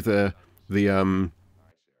 It's either the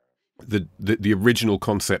original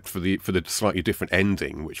concept for the slightly different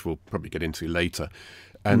ending, which we'll probably get into later,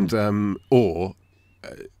 and or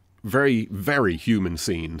very, very human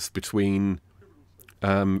scenes between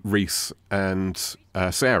Reese and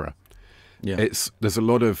Sarah. Yeah. There's a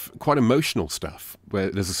lot of quite emotional stuff.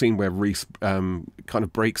 Where there's a scene where Reese kind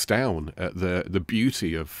of breaks down at the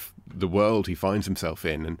beauty of the world he finds himself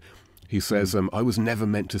in, and he says, "I was never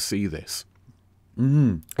meant to see this,"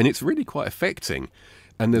 and it's really quite affecting.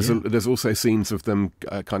 And there's also scenes of them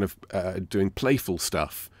kind of doing playful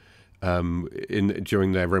stuff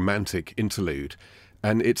during their romantic interlude.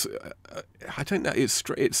 And it's, I don't know,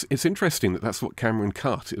 it's interesting that that's what Cameron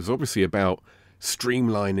cut. It was obviously about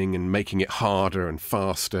streamlining and making it harder and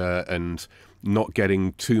faster and not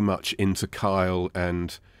getting too much into Kyle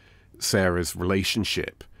and Sarah's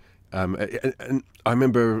relationship. And I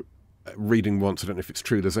remember reading once, I don't know if it's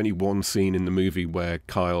true, there's only one scene in the movie where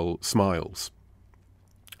Kyle smiles.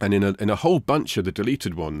 And in a whole bunch of the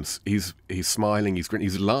deleted ones, he's smiling, he's grinning,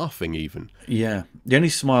 he's laughing even. Yeah. The only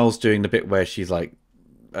smile's doing the bit where she's like,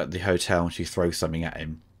 at the hotel and she throws something at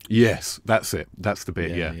him. Yes, that's it. That's the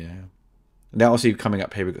bit, yeah. Now, obviously, coming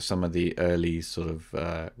up here, we've got some of the early sort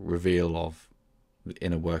of reveal of the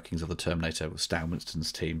inner workings of the Terminator with Stan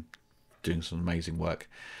Winston's team doing some amazing work.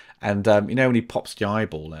 And, you know, when he pops the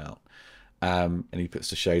eyeball out and he puts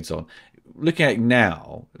the shades on, looking at it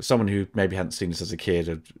now, someone who maybe hadn't seen this as a kid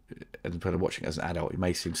and watching it as an adult, it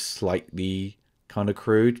may seem slightly kind of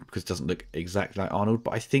crude because it doesn't look exactly like Arnold.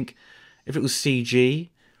 But I think if it was CG...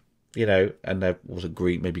 you know, and there was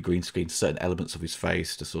maybe green screen, certain elements of his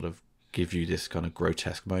face to sort of give you this kind of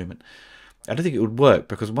grotesque moment. I don't think it would work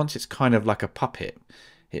because once it's kind of like a puppet,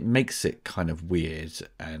 it makes it kind of weird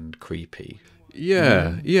and creepy.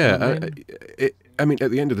 Yeah. I mean, at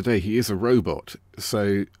the end of the day, he is a robot.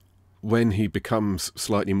 So when he becomes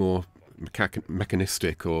slightly more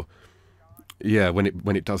mechanistic, or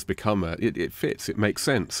when it does become it fits, it makes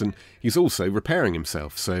sense, and he's also repairing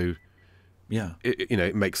himself. So. Yeah,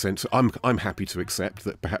 it makes sense. I'm happy to accept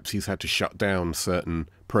that perhaps he's had to shut down certain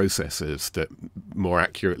processes that more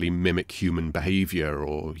accurately mimic human behaviour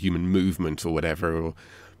or human movement or whatever. Or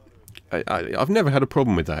I've never had a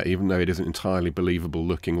problem with that, even though it isn't entirely believable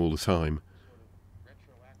looking all the time.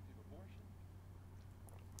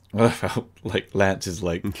 I felt like Lance is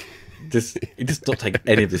like, he just not take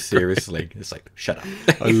any of this seriously. It's like, shut up.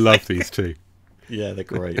 I love these two. Yeah, they're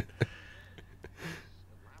great. It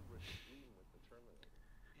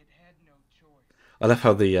had no choice. I love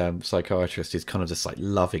how the psychiatrist is kind of just like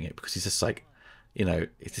loving it because he's just like, you know,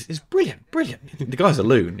 it's brilliant, brilliant. The guy's a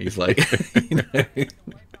loon. He's like, you know.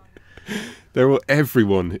 They're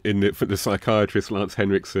everyone in the psychiatrist, Lance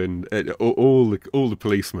Henriksen, all the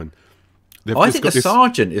policemen. I think the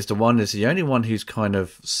sergeant is the only one who's kind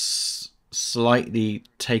of slightly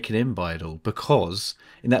taken in by it all, because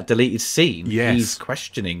in that deleted scene, he's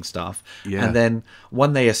questioning stuff, and then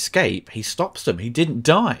when they escape, he stops them. He didn't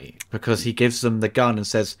die because he gives them the gun and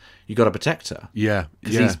says, "You got to protect her." Yeah,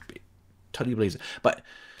 He totally believes it. But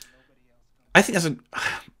I think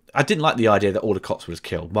I didn't like the idea that all the cops were just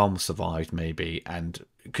killed. One survived, maybe, and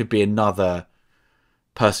it could be another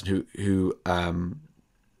person who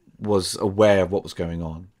was aware of what was going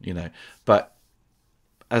on, you know. But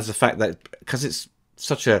as the fact that, because it's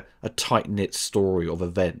such a tight-knit story of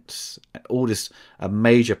events, all this, a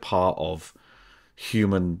major part of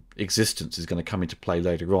human existence is going to come into play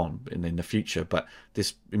later on in the future, but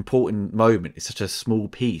this important moment is such a small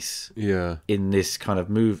piece in this kind of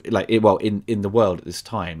move, like in the world at this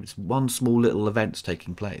time. It's one small little event's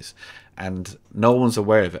taking place and no one's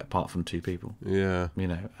aware of it apart from two people, you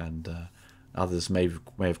know, and others may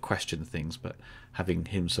have questioned things, but having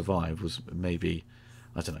him survive was maybe,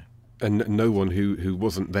 I don't know. And no one who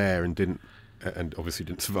wasn't there and obviously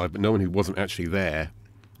didn't survive, but no one who wasn't actually there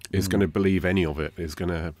is going to believe any of it. Is going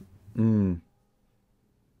to.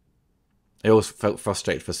 I always felt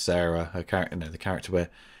frustrated for Sarah, her character, the character where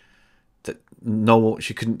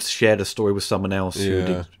she couldn't share the story with someone else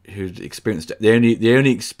who'd experienced it. They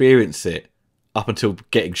only experience it up until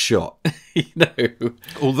getting shot. You know.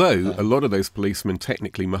 Although a lot of those policemen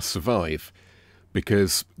technically must survive,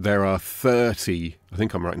 because there are 30. I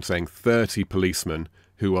think I'm right in saying 30 policemen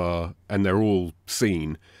who are, and they're all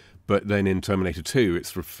seen. But then in Terminator 2,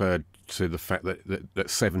 it's referred to the fact that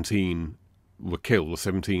 17 were killed, or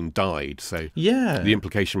 17 died. So the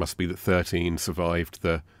implication must be that 13 survived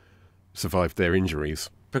their injuries.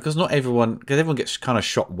 Because everyone gets kind of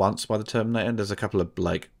shot once by the Terminator. And there's a couple of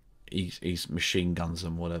like he's machine guns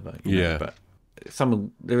and whatever. You know, but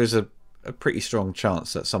there is a pretty strong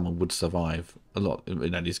chance that someone would survive a lot. You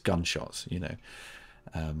know, these gunshots. You know.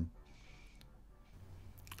 I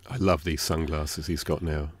love these sunglasses he's got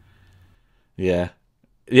now. Yeah,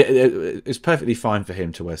 it's perfectly fine for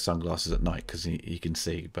him to wear sunglasses at night because he can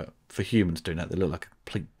see. But for humans doing that, they look like a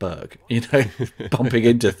complete berg, you know, bumping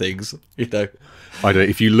into things, you know. I don't know,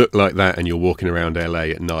 if you look like that and you're walking around LA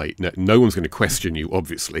at night, no one's going to question you,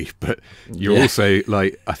 obviously. But you're also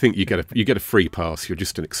like, I think you get a free pass. You're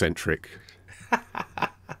just an eccentric.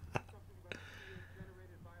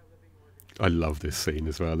 I love this scene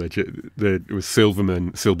as well. It was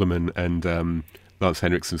Silberman and Lance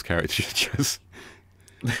Henriksen's character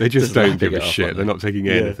they just don't give a shit. They're not taking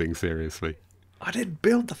anything seriously. I didn't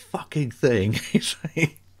build the fucking thing. It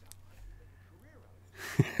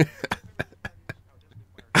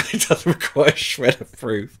doesn't require a shred of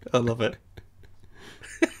proof. I love it.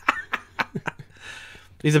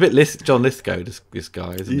 He's a bit John Lithgow, this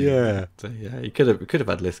guy, isn't he? Yeah. So, yeah, he could have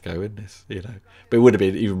had Lithgow in this, you know, but it would have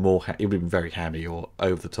been even more. It would have been very hammy or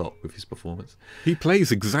over the top with his performance. He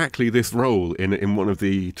plays exactly this role in one of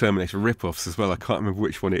the Terminator rip-offs as well. I can't remember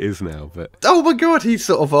which one it is now, but oh my god, he's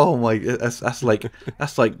sort of that's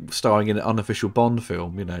like starring in an unofficial Bond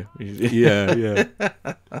film, you know. Yeah.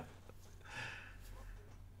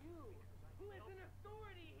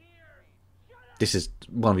 This is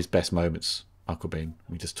one of his best moments. Michael Biehn,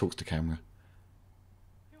 he just talks to camera.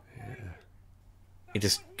 It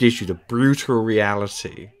just gives you the brutal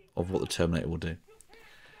reality of what the Terminator will do.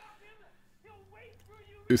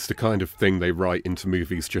 It's the kind of thing they write into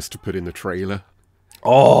movies just to put in the trailer.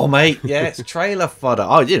 Oh, mate, yeah, it's trailer fodder.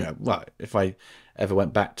 Oh, you know, well, if I ever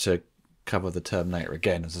went back to cover the Terminator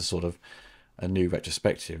again as a sort of a new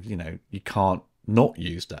retrospective, you know, you can't not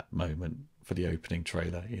use that moment for the opening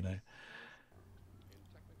trailer, you know.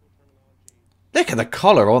 Look at the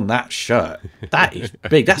collar on that shirt. That is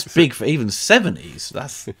big. That's big for even 70s.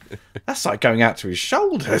 That's like going out to his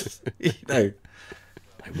shoulders. You know,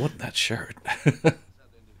 I want that shirt.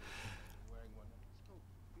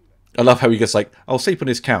 I love how he gets like, I'll sleep on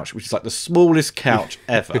his couch, which is like the smallest couch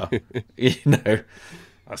ever. You know,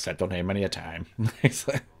 I've slept on here many a time.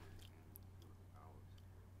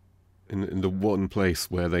 In the one place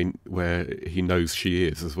where he knows she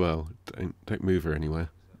is as well. Don't move her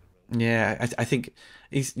anywhere. Yeah, I think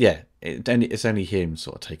it's only him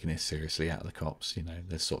sort of taking this seriously out of the cops. You know,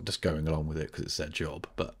 they're sort of just going along with it because it's their job.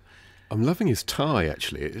 But I'm loving his tie,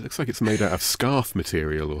 actually. It looks like it's made out of scarf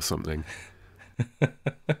material or something.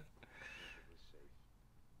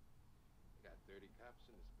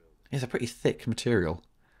 It's a pretty thick material.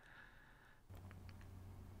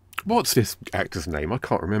 What's this actor's name? I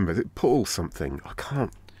can't remember. Is it Paul something? I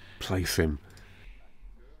can't place him.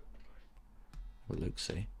 What Luke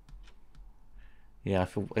see? Yeah,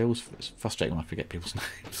 it's frustrating when I forget people's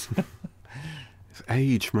names. It's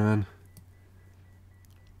age, man.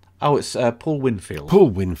 Oh, it's Paul Winfield.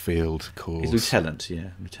 Paul Winfield, of course. He's lieutenant,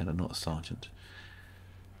 lieutenant, not a sergeant.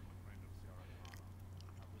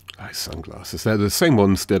 Those sunglasses. They're the same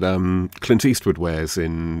ones that Clint Eastwood wears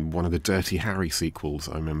in one of the Dirty Harry sequels,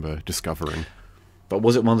 I remember discovering. But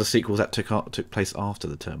was it one of the sequels that took place after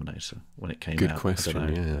the Terminator when it came out? Good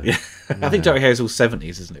question. Yeah. I think Dirty Harry's all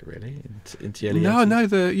 70s, isn't it? Really, into the early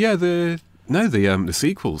 80s? The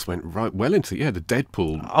sequels went right well into the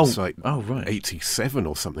Deadpool. Was like right, 87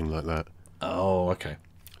 or something like that. Oh, okay.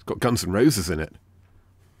 It's got Guns N' Roses in it,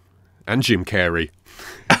 and Jim Carrey.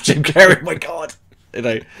 Jim Carrey, my God. You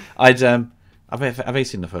know, I've only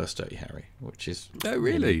seen the first Dirty Harry, which is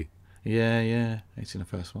really? Yeah, I've seen the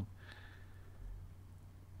first one.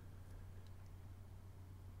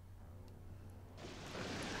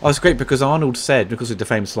 Oh, it's great because Arnold said, because of the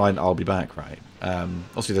famous line, "I'll be back," right?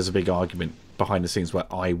 Obviously, there's a big argument behind the scenes where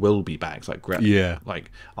 "I will be back." It's like, like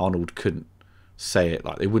Arnold couldn't say it,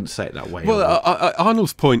 like they wouldn't say it that way. Well,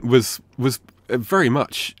 Arnold's point was very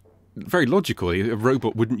logical. A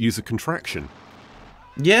robot wouldn't use a contraction.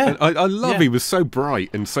 Yeah, and I love he was so bright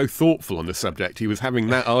and so thoughtful on the subject. He was having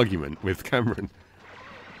that argument with Cameron.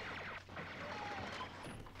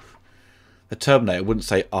 The Terminator wouldn't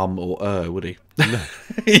say or would he? No.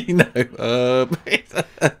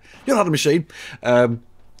 You're not a machine. But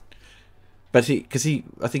I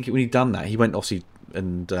think when he'd done that, he went obviously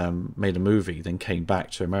and made a movie, then came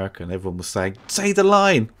back to America, and everyone was saying, "Say the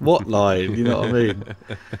line." What line? You know what I mean?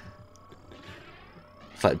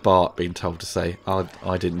 It's like Bart being told to say,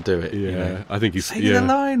 "I didn't do it." Yeah, you know? I think he's say the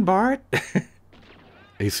line, Bart.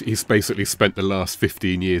 He's basically spent the last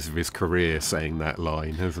 15 years of his career saying that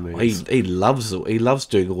line, hasn't he? Well, he loves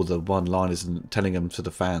doing all the one-liners and telling them to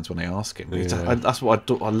the fans when they ask him. Yeah. That's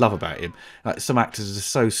what I love about him. Like, some actors are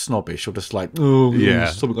just so snobbish, or just like,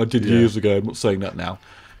 something I did years ago. I'm not saying that now.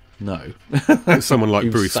 No, someone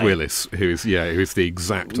like Bruce Willis, who is the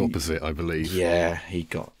exact opposite, I believe. Yeah,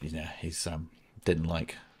 he's didn't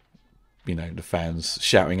like, the fans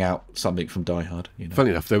shouting out something from Die Hard.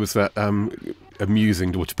 Funny enough, there was that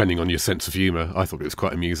amusing, or depending on your sense of humour, I thought it was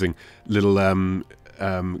quite amusing, little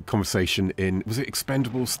conversation in, was it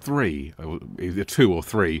Expendables 3? Either 2 or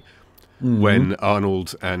 3, when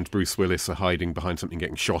Arnold and Bruce Willis are hiding behind something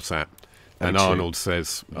getting shot at, and Arnold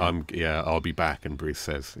says, I'll be back, and Bruce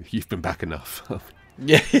says, "You've been back enough."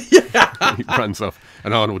 Yeah. He runs off,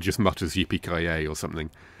 and Arnold just mutters "Yippee-ki-yay" or something.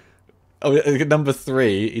 Oh, number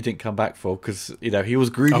 3, he didn't come back for because he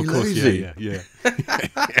was greedy, lazy. Yeah.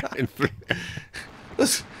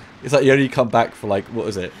 It's like you only come back for like, what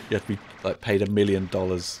is it? You have to be like paid $1 million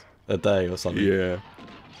a day or something. Yeah.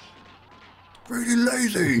 Greedy,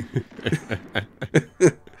 lazy.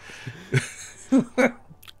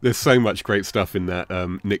 There's so much great stuff in that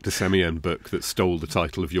Nick DeSemian book that stole the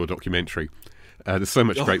title of your documentary. There's so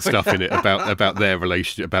much great stuff in it about their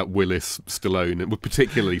relationship, about Willis, Stallone, and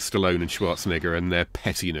particularly Stallone and Schwarzenegger, and their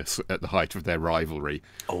pettiness at the height of their rivalry.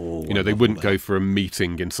 Oh, they wouldn't go for a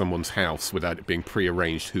meeting in someone's house without it being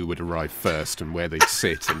prearranged who would arrive first and where they'd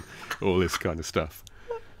sit and all this kind of stuff.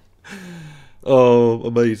 Oh,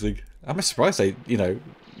 amazing! I'm surprised they,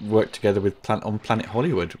 worked together with on Planet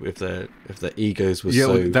Hollywood if their egos were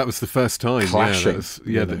so. Yeah, that was the first time. Clashing,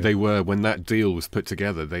 they were, when that deal was put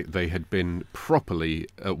together. They had been properly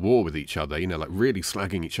at war with each other. Like really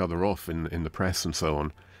slagging each other off in the press and so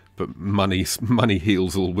on. But money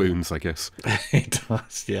heals all wounds, I guess. It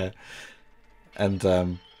does, yeah. And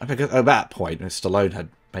because at that point, Stallone had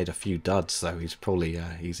made a few duds, so he's probably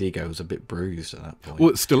his ego was a bit bruised at that point.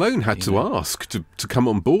 Well, Stallone had to ask to come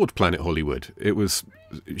on board Planet Hollywood. It was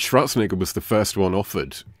Schwarzenegger was the first one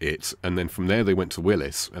offered it, and then from there they went to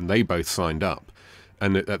Willis, and they both signed up.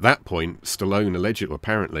 And at that point, Stallone allegedly,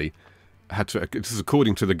 apparently, had to. This is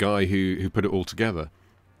according to the guy who put it all together.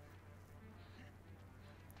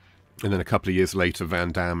 And then a couple of years later,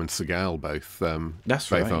 Van Damme and Seagal both asked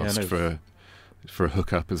for a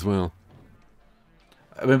hookup as well.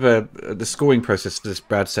 I remember the scoring process. As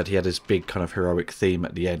Brad said, he had his big kind of heroic theme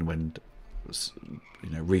at the end when,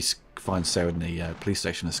 Reese finds Sarah in the police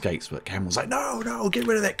station, escapes, but Cameron's like, no, get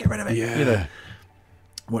rid of it, Yeah. you know.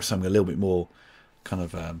 Watch something a little bit more kind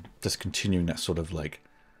of just continuing that sort of like,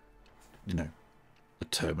 you know, the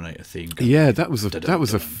Terminator theme going. Yeah, that was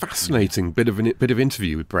a fascinating bit of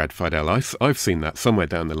interview with Brad Fiedel. I've seen that somewhere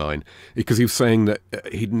down the line, because he was saying that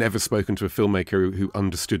he'd never spoken to a filmmaker who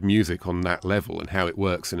understood music on that level and how it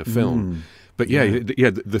works in a film. But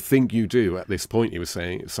the thing you do at this point, he was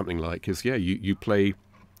saying something like, is you play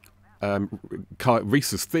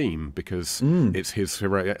Reese's theme because it's his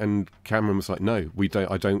hero, and Cameron was like, no, we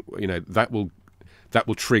don't. I don't. You know, that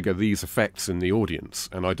will trigger these effects in the audience,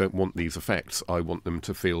 and I don't want these effects. I want them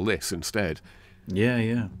to feel this instead.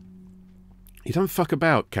 Yeah. He don't fuck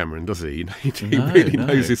about, Cameron, does he? He really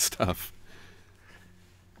knows his stuff.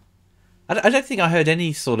 I don't think I heard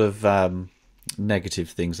any sort of negative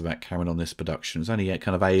things about Cameron on this production. It was only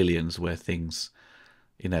kind of Aliens where things,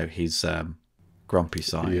 you know, his grumpy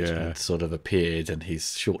side had sort of appeared, and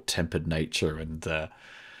his short-tempered nature, and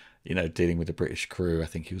you know, dealing with the British crew. I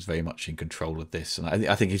think he was very much in control of this, and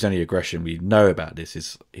I think his only aggression we know about this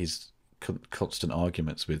is his constant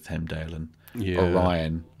arguments with Hemdale and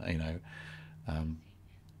Orion. You know,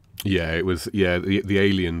 it was the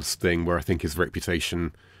Aliens thing where I think his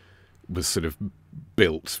reputation was sort of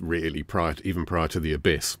built really prior to the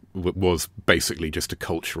Abyss, was basically just a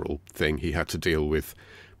cultural thing. He had to deal with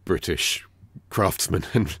British craftsmen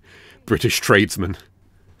and British tradesmen.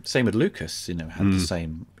 Same with Lucas, you know, had the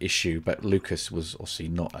same issue, but Lucas was obviously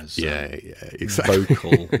not as exactly.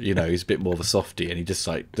 vocal. You know, he's a bit more of a softie, and he just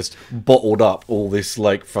bottled up all this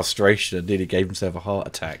like frustration and nearly gave himself a heart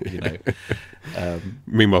attack. You know.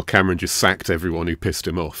 Meanwhile, Cameron just sacked everyone who pissed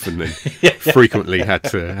him off, and then frequently had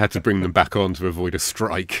to bring them back on to avoid a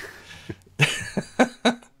strike. I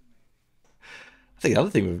think the other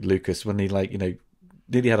thing with Lucas, when he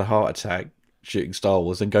nearly had a heart attack shooting Star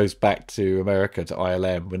Wars and goes back to America, to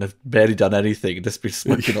ILM, when they've barely done anything and just been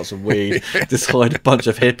smoking lots of weed, just hired a bunch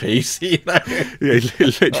of hippies, you know. Yeah, he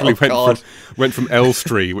literally went from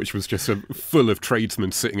Elstree, which was just full of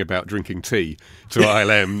tradesmen sitting about drinking tea, to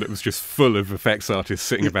ILM that was just full of effects artists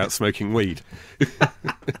sitting about smoking weed.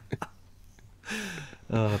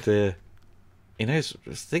 Oh dear. He knows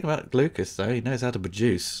the thing about Lucas, though. He knows how to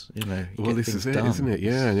produce. You know. Well, this is it, isn't it?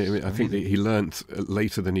 Yeah, I think that he learnt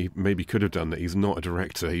later than he maybe could have done that he's not a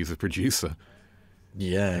director; he's a producer.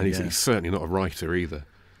 Yeah, and he's certainly not a writer either.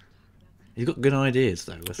 He's got good ideas,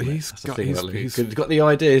 though. He's got the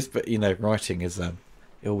ideas, but you know, writing is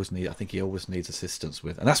he always needs assistance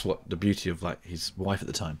with, and that's what the beauty of like his wife at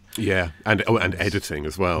the time. Yeah, and editing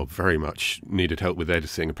as well. Very much needed help with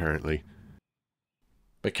editing, apparently.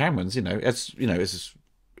 But Cameron's, you know,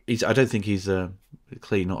 I don't think he's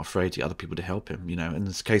clearly not afraid to get other people to help him, you know. And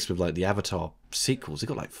it's the case with like the Avatar sequels, he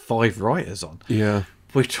got like 5 writers on. Yeah,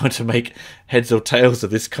 we're trying to make heads or tails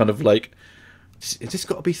of this kind of like. Is this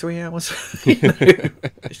got to be 3 hours? You know?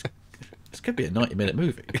 This could be a 90-minute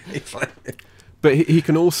movie. But he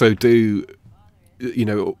can also do, you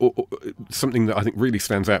know, something that I think really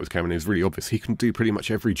stands out with Cameron is really obvious. He can do pretty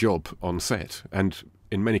much every job on set, and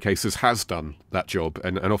in many cases has done that job,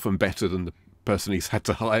 and often better than the person he's had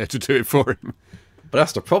to hire to do it for him. But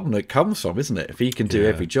that's the problem it comes from, isn't it? If he can do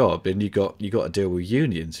every job, then you got to deal with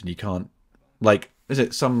unions, and you can't, like, is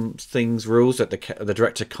it some things rules that the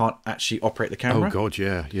director can't actually operate the camera? Oh God,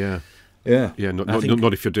 yeah.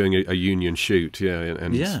 Not if you're doing a union shoot, I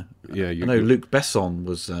know Luc Besson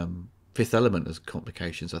was Fifth Element as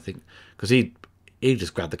complications, I think, because he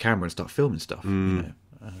just grabbed the camera and started filming stuff. You know?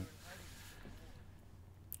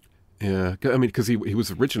 Yeah, I mean, because he was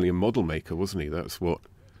originally a model maker, wasn't he? That's what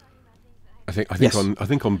I think. Yes. I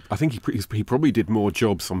think he probably did more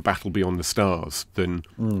jobs on Battle Beyond the Stars than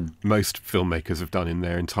most filmmakers have done in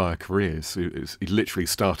their entire careers. He literally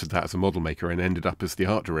started that as a model maker and ended up as the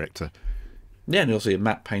art director. Yeah, and also a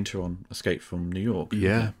matte painter on Escape from New York.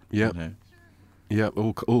 Yeah, you know. Yeah,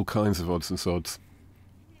 all kinds of odds and sods.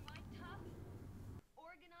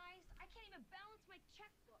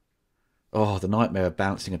 Oh, the nightmare of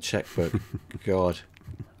bouncing a checkbook. God.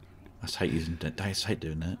 I just hate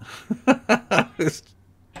doing that.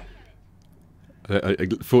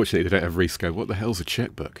 Fortunately, they don't have Reese go, what the hell's a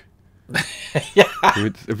checkbook? Yeah.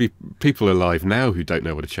 There'd be people alive now who don't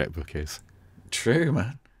know what a checkbook is. True,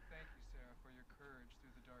 man. Thank you, Sarah, for your courage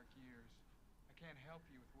through the dark years. I can't help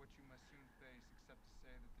you with what you must soon face, except to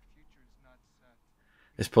say that the future is not set.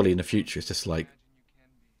 It's probably in the future, it's just like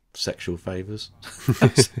sexual favours, I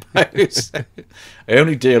suppose. I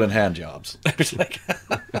only deal in hand jobs.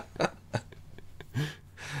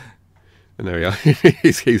 No, yeah,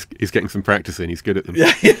 he's getting some practice in. He's good at them.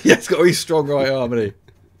 Yeah, he's got a really strong right arm, and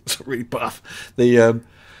he's really buff.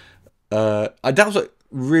 That was what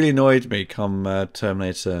really annoyed me come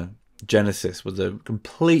Terminator Genesis, was the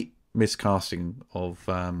complete miscasting of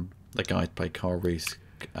the guy who played Carl Reese.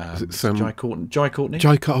 Is it Jai Courtney? Jai Courtney,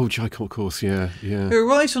 of course, yeah. Who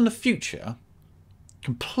arrives from the future,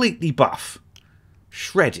 completely buff,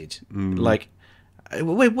 shredded. Like,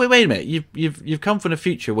 wait a minute, you've come from the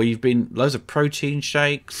future where you've been loads of protein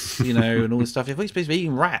shakes, and all this stuff. You're supposed to be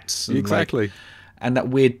eating rats, and, exactly, and that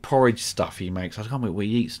weird porridge stuff he makes. I can't remember what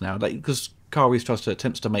he eats now, because Carl Reese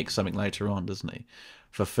attempts to make something later on, doesn't he,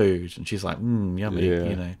 for food, and she's like,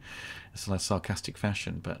 yummy, It's in a sarcastic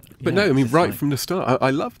fashion, but no, I mean, right from the start, I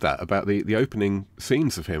love that about the opening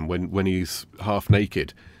scenes of him when he's half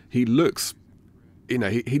naked. He looks, he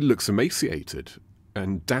looks emaciated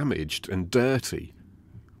and damaged and dirty.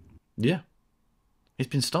 Yeah, he's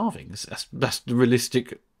been starving. That's the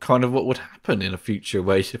realistic kind of what would happen in a future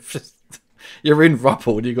where you're in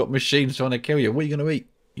rubble and you've got machines trying to kill you. What are you going to eat?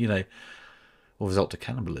 Or result to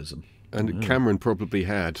cannibalism. And Cameron probably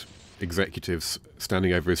had executives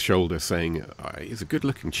standing over his shoulder saying, he's a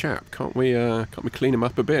good-looking chap. Can't we clean him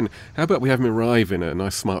up a bit? And how about we have him arrive in a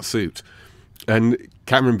nice, smart suit? And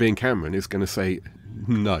Cameron, being Cameron, is going to say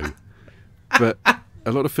no. But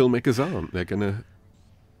a lot of filmmakers aren't. They're going to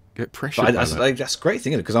get pressured. That's a great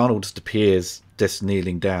thing, because Arnold just appears, just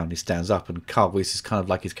kneeling down. He stands up, and Carl Reese is kind of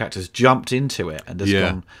like his character's jumped into it and just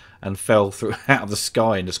gone and fell through out of the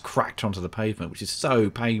sky and just cracked onto the pavement, which is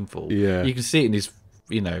so painful. Yeah, you can see it in his.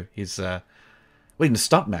 Even the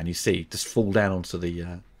stuntman you see just fall down onto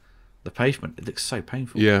the pavement. It looks so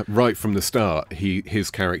painful. Yeah, right from the start,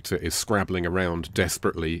 his character is scrabbling around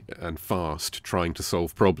desperately and fast, trying to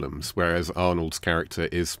solve problems, whereas Arnold's character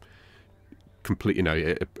is complete,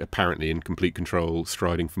 apparently in complete control,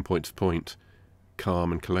 striding from point to point,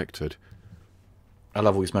 calm and collected. I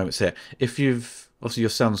love all these moments here. If obviously your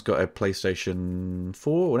son's got a PlayStation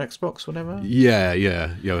 4 or an Xbox, whatever. Yeah.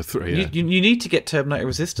 You need to get Terminator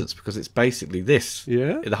Resistance, because it's basically this.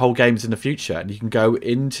 Yeah. The whole game's in the future, and you can go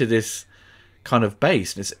into this kind of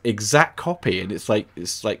base, and it's exact copy, and it's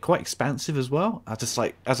quite expansive as well. I just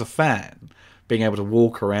as a fan, being able to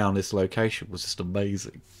walk around this location was just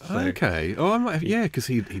amazing. So, okay. Oh, I might have, because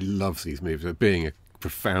he loves these movies. Being a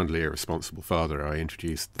profoundly irresponsible father, I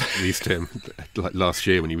introduced these to him like last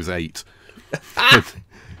year when he was 8.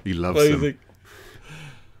 He loves them.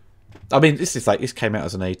 I mean, this came out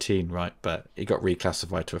as an 18, right? But it got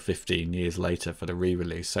reclassified to a 15 years later for the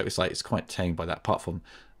re-release. So it's quite tame by that, apart from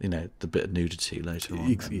the bit of nudity later on,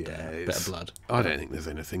 and, bit of blood. I don't think there's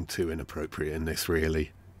anything too inappropriate in this,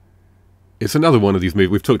 really. It's another one of these movies.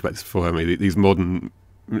 We've talked about this before, haven't we? These modern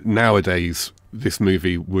nowadays, this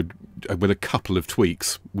movie would, with a couple of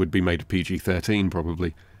tweaks, would be made a PG-13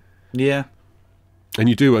 probably. Yeah. And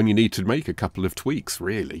you do only need to make a couple of tweaks,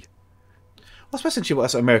 really. Well, I suppose essentially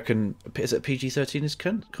what's American, is it PG-13 is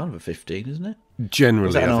kind of a 15, isn't it?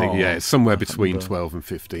 Generally, I think, it's somewhere between 12 and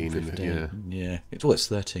 15. 15, yeah. It's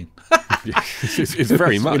 13. It's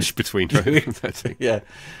very much between 12 and 13. Yeah,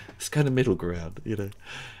 it's kind of middle ground,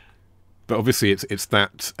 But obviously it's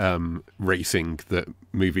that rating that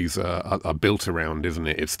movies are built around, isn't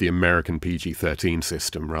it? It's the American PG-13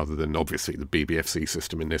 system rather than, obviously, the BBFC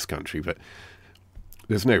system in this country, but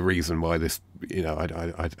there's no reason why this,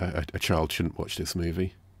 a child shouldn't watch this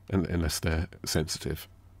movie unless they're sensitive.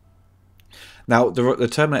 Now, the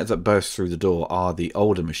Terminators that burst through the door are the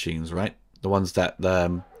older machines, right? The ones that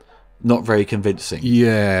not very convincing.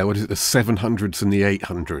 Yeah, what is it? The 700s and the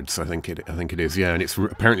 800s, I think it is. Yeah, and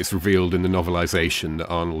apparently it's revealed in the novelization that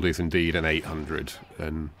Arnold is indeed an 800,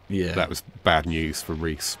 and that was bad news for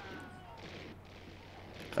Reese.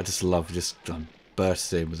 I just love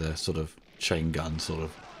bursts in with a sort of chain gun, sort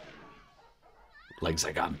of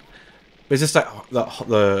laser gun. But it's just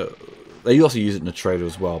they also use it in the trailer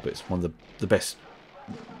as well. But it's one of the best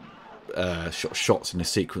shots in the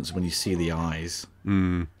sequence when you see the eyes,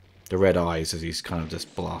 the red eyes as he's kind of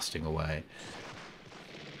just blasting away.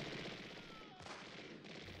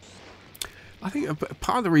 I think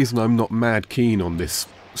part of the reason I'm not mad keen on this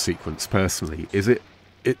sequence personally is it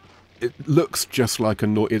looks just like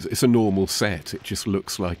it's a normal set. It just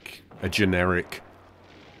looks like a generic,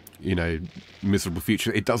 miserable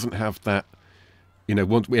future. It doesn't have that, in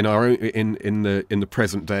our own, in the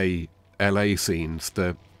present day LA scenes,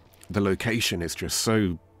 the location is just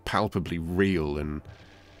so palpably real. And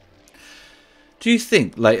do you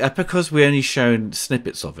think, because we're only shown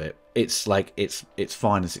snippets of it, it's it's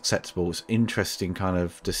fine, it's acceptable, it's interesting kind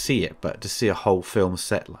of to see it, but to see a whole film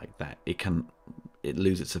set like that, it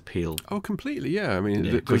lose its appeal. Oh, completely. Yeah, I mean,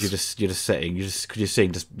 Because you're just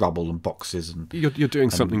seeing just rubble and boxes, and you're doing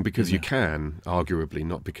something because you you can, arguably,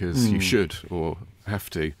 not because you should or have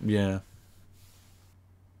to. Yeah.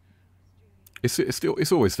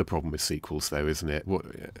 It's always the problem with sequels, though, isn't it? What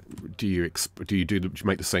do you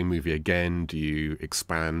make the same movie again? Do you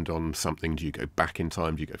expand on something? Do you go back in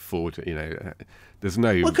time? Do you go forward? You know, there's no.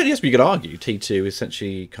 Well, you could argue T2 is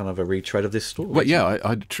essentially kind of a retread of this story. Well, yeah,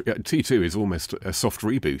 T2 is almost a soft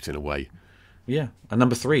reboot in a way. Yeah, and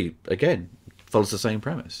number 3 again follows the same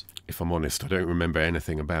premise. If I'm honest, I don't remember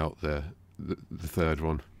anything about the third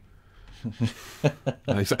one.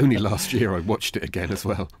 It's only last year I watched it again as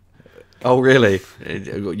well. Oh, really?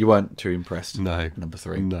 You weren't too impressed? No. Number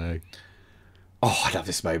 3? No. Oh, I love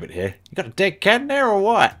this moment here. You got a dead cat in there or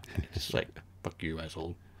what? It's like, fuck you,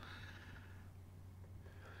 asshole.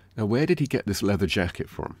 Now, where did he get this leather jacket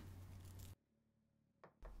from?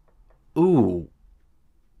 Ooh.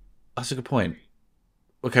 That's a good point.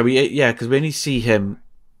 Okay, because we only see him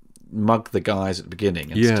mug the guys at the beginning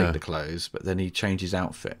and steal the clothes, but then he changes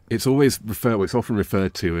outfit. It's often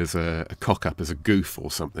referred to as a cock-up, as a goof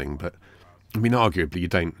or something, but I mean, arguably, you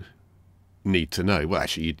don't need to know. Well,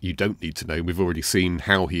 actually, you don't need to know. We've already seen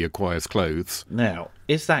how he acquires clothes. Now,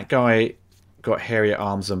 is that guy got hairier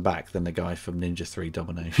arms and back than the guy from Ninja 3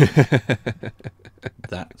 Domination?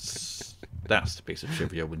 That's the piece of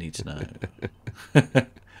trivia we need to know.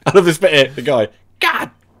 I love this bit here. The guy,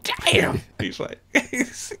 God damn! He's like...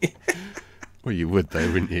 Well, you would,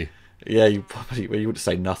 though, wouldn't you? Yeah, you wouldn't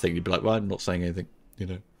say nothing. You'd be like, well, I'm not saying anything. You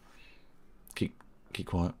know, keep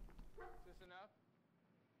quiet.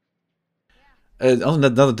 On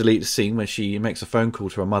another deleted scene where she makes a phone call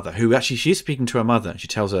to her mother, who actually she's speaking to her mother. She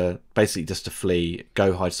tells her basically just to flee,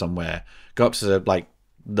 go hide somewhere, go up to the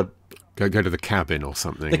go to the cabin or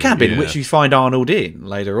something. The cabin, which you find Arnold in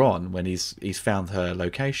later on when he's found her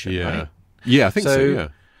location. Yeah, right? Yeah, I think so. Yeah,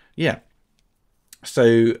 yeah.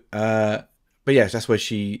 So, but yeah, that's where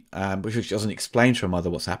she doesn't explain to her mother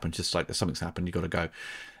what's happened. Just like, something's happened, you got to go.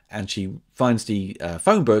 And she finds the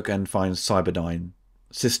phone book and finds Cyberdyne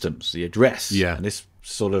Systems, the address. Yeah. And this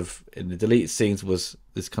sort of, in the deleted scenes, was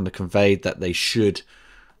this kind of conveyed that they should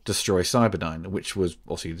destroy Cyberdyne, which was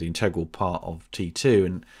obviously the integral part of T2,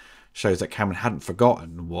 and shows that Cameron hadn't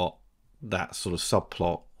forgotten what that sort of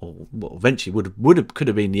subplot, or what eventually could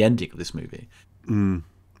have been the ending of this movie.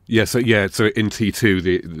 Yeah. So in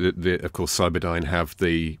T2, the of course Cyberdyne have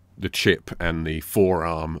the chip and the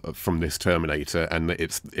forearm from this Terminator, and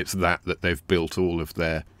it's that they've built all of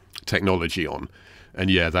their technology on. And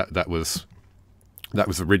yeah, that was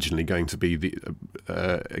originally going to be the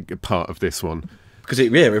part of this one, because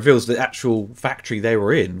it reveals the actual factory they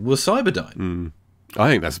were in was Cyberdyne. I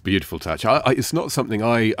think that's a beautiful touch. It's not something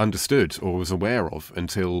I understood or was aware of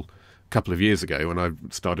until a couple of years ago when I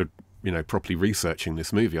started, properly researching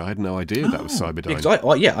this movie. I had no idea that was Cyberdyne.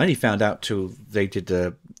 I only found out till they did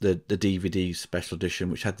the DVD special edition,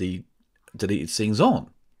 which had the deleted scenes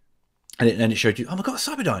on, and it showed you, oh my god,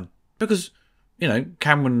 Cyberdyne, because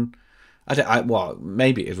Cameron,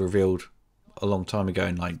 maybe it was revealed a long time ago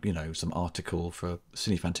in some article for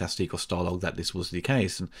Cine Fantastique or Starlog that this was the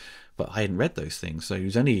case, but I hadn't read those things. So it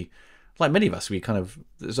was only, like many of us,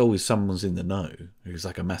 there's always someone's in the know who's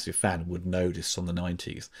like a massive fan and would know this from the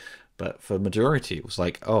 90s. But for the majority, it was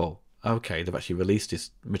like, oh, okay, they've actually released this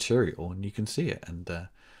material and you can see it. And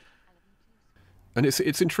it's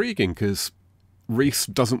intriguing because Reese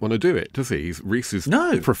doesn't want to do it, does he? Reese is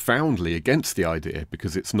profoundly against the idea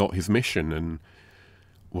because it's not his mission and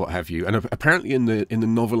what have you. And apparently in the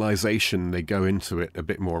novelization they go into it a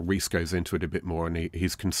bit more. Reese goes into it a bit more, and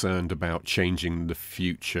he's concerned about changing the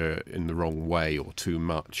future in the wrong way or too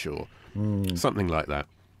much or something like that.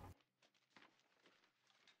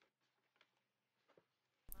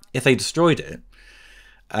 If they destroyed it,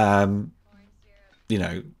 and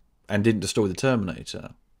didn't destroy the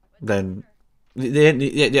Terminator, then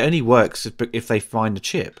it only works if they find the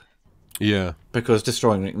chip. Yeah. Because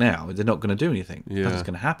destroying it now, they're not going to do anything. Yeah. Nothing's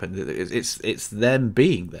going to happen. It's them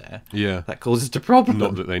being there. Yeah. That causes the problem.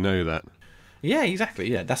 Not that they know that. Yeah,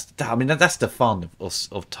 exactly. Yeah, that's the fun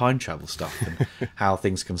of time travel stuff and how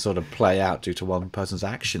things can sort of play out due to one person's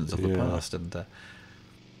actions of the past. And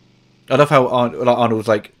I love how Arnold's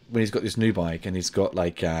like when he's got this new bike and he's got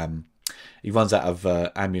he runs out of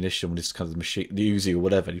ammunition with this kind of machine, the Uzi or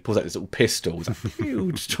whatever, and he pulls out this little pistol. He's like,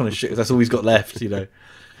 phew, just trying to shoot. That's all he's got left,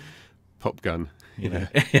 Pop gun, Yeah.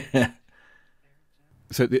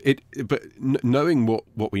 So but knowing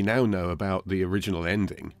what we now know about the original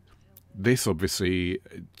ending, this obviously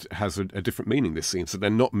has a different meaning, this scene. So they're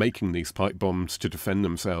not making these pipe bombs to defend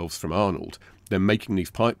themselves from Arnold. They're making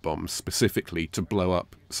these pipe bombs specifically to blow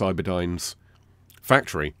up Cyberdyne's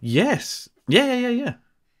factory. Yes. Yeah.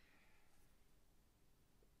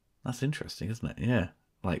 That's interesting, isn't it? Yeah.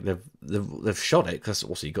 Like they've shot it because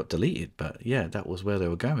also you got deleted, but yeah, that was where they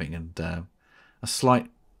were going, and a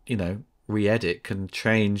slight, re-edit can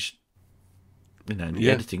change,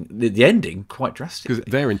 the editing, the ending quite drastically.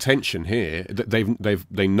 Because their intention here,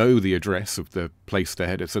 they know the address of the place they're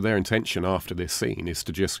headed, so their intention after this scene is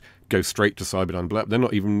to just go straight to Cyberdyne Blow Up. They're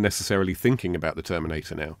not even necessarily thinking about the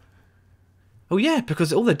Terminator now. Oh yeah,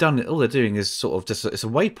 because all they're doing is sort of just it's a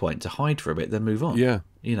waypoint to hide for a bit, then move on. Yeah,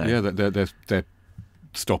 Yeah, they're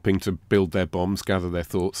stopping to build their bombs, gather their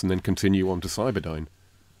thoughts, and then continue on to Cyberdyne.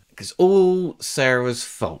 It's all Sarah's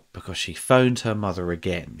fault because she phoned her mother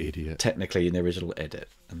again. Idiot. Technically in the original edit,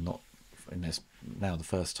 and not in this now the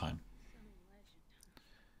first time.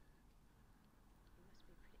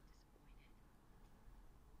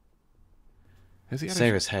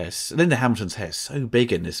 Sarah's hair, Linda Hamilton's hair, is so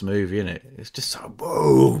big in this movie, isn't it? It's just so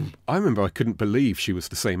boom. I remember I couldn't believe she was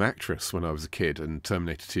the same actress when I was a kid and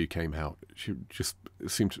Terminator 2 came out. She just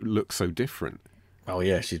seemed to look so different. Oh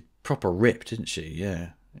yeah, she's proper ripped, isn't she? Yeah,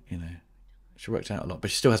 she worked out a lot,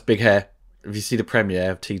 but she still has big hair. If you see the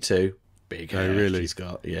premiere of T2, big hair. Oh really? She's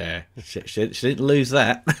got she didn't lose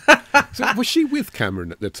that. So was she with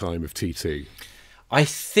Cameron at the time of T2? I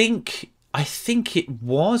think it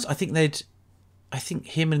was. I think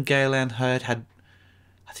him and Gale Ann Hurd had.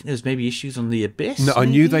 I think there was maybe issues on The Abyss. No, maybe? I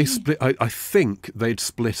knew they split. I think they'd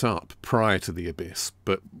split up prior to The Abyss,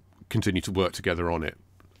 but continued to work together on it.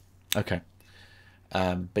 Okay.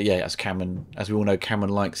 But yeah, as we all know,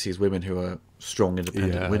 Cameron likes his women who are strong,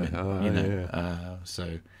 independent women.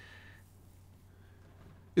 So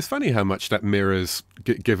it's funny how much that mirrors,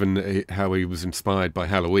 given how he was inspired by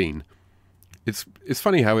Halloween. It's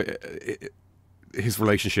funny how his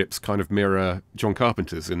relationships kind of mirror John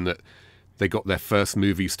Carpenter's in that they got their first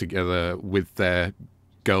movies together with their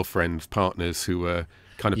girlfriends, partners who were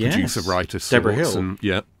kind of producer writers, Deborah Hill,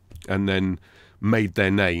 and then made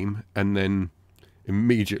their name, and then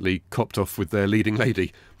immediately copped off with their leading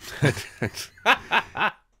lady.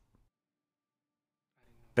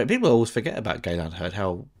 But people always forget about Gale Ann Hurd,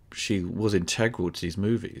 how she was integral to these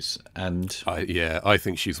movies, and I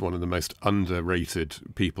think she's one of the most underrated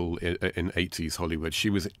people in 80s Hollywood. She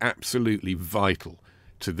was absolutely vital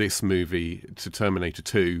to this movie, to Terminator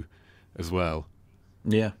 2 as well.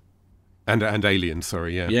 Yeah. And Alien,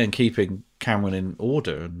 sorry, yeah. Yeah, and keeping Cameron in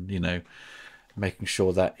order, and making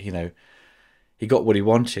sure that he got what he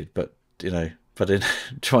wanted, but in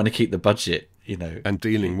trying to keep the budget, and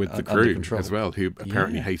dealing with the crew as well, who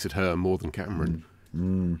apparently hated her more than Cameron.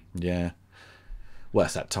 Yeah. Well,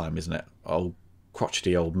 it's that time, isn't it? Old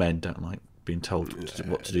crotchety old men don't like being told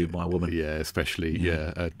what to do by a woman. Yeah, especially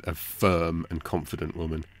a firm and confident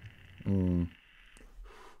woman.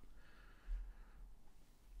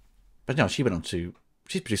 But no, she went on to.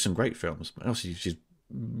 She's produced some great films. But obviously, she's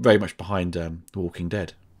very much behind The Walking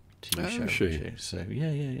Dead TV show. She? So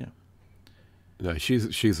yeah. No,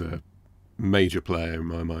 she's a major player in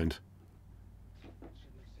my mind.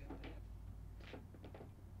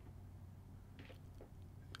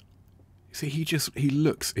 See, he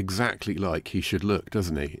looks exactly like he should look,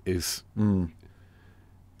 doesn't he?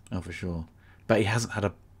 Oh, for sure. But he hasn't had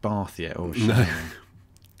a bath yet, or no.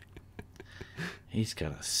 He's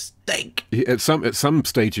got a stink. At some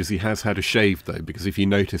stages, he has had a shave though, because if you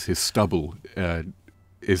notice, his stubble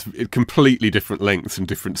is completely different lengths and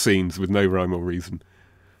different scenes with no rhyme or reason.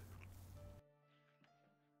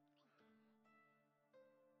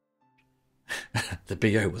 The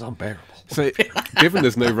BO was unbearable. So, given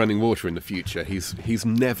there's no running water in the future, he's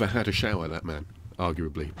never had a shower, that man,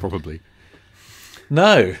 arguably, probably.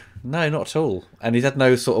 No, not at all. And he's had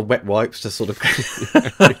no sort of wet wipes to sort of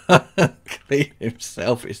clean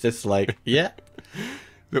himself. It's just like, yeah.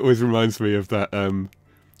 It always reminds me of that,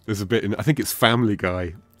 there's a bit in, I think it's Family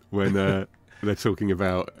Guy, when they're talking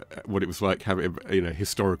about what it was like having,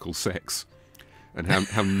 historical sex. And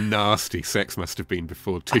how nasty sex must have been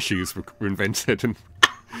before tissues were invented and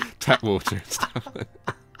tap water and stuff.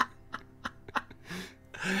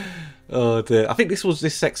 Oh dear! I think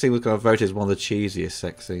this sex scene was kind of voted as one of the cheesiest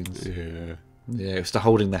sex scenes. Yeah, it was the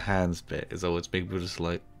holding the hands bit. Is always people just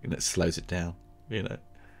like, it slows it down.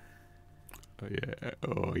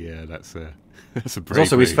 Oh yeah, that's a brave It's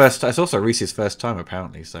also move. It's also Reese's first time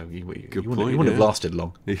apparently. So he wouldn't have lasted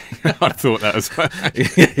long. I thought that as well.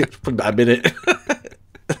 Put that a minute.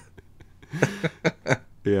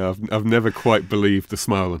 Yeah, I've never quite believed the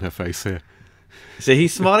smile on her face here. So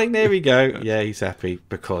he's smiling. There we go. Yeah, he's happy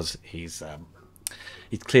because he's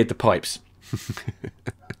cleared the pipes.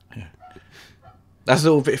 Yeah. That's a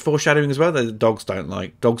little bit of foreshadowing as well that the dogs don't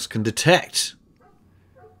like. Dogs can detect.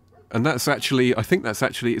 And that's actually, I think that's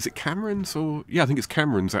actually, is it Cameron's or? Yeah, I think it's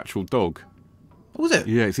Cameron's actual dog. What was it?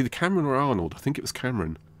 Yeah, it's either Cameron or Arnold. I think it was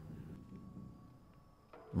Cameron.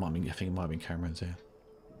 I think it might have been Cameron's, yeah.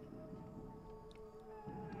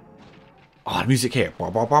 Oh, the music here.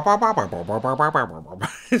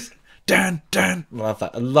 Dan, Dan. I love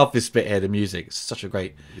that. I love this bit here, the music. It's such a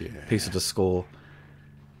great piece of the score.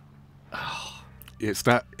 Oh. It's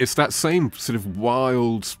that same sort of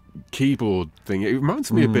wild keyboard thing. It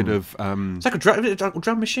reminds me a bit of it's like a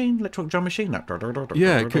drum machine, electronic drum machine.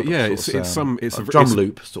 Yeah, it's a drum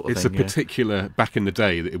loop sort of thing. It's a particular, back in the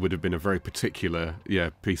day, that it would have been a very particular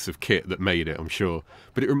piece of kit that made it, I'm sure.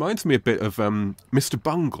 But it reminds me a bit of Mr.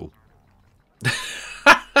 Bungle.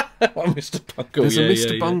 Mr. Bungle. There's a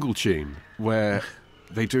Mr. Bungle tune where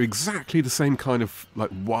they do exactly the same kind of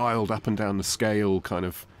like wild up and down the scale, kind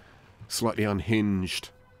of slightly unhinged.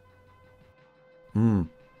 I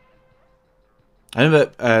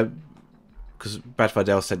remember because Brad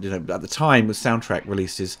Fidel said, at the time with soundtrack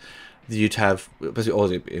releases, you'd have,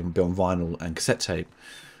 basically, it would be on vinyl and cassette tape.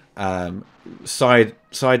 Side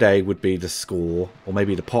A would be the score, or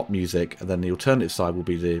maybe the pop music, and then the alternative side will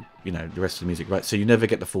be the rest of the music, right? So you never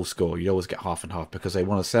get the full score. You always get half and half because they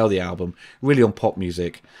want to sell the album really on pop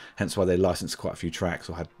music. Hence why they licensed quite a few tracks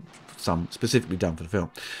or had some specifically done for the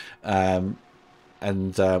film. And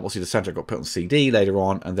obviously the soundtrack got put on CD later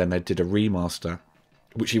on, and then they did a remaster,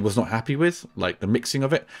 which he was not happy with, like the mixing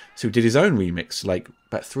of it. So he did his own remix, like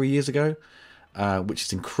about 3 years ago, which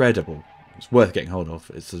is incredible. It's worth getting hold of.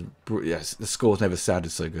 The score's never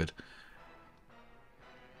sounded so good.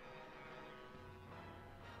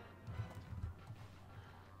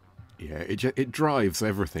 Yeah, it drives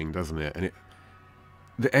everything, doesn't it? And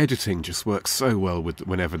the editing just works so well with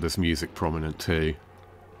whenever there's music prominent too.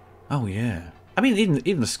 Oh yeah. I mean,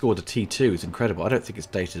 even the score to T2 is incredible. I don't think it's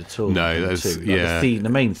dated at all. No, that's the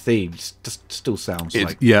main theme just still sounds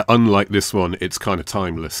like. Yeah, unlike this one, it's kind of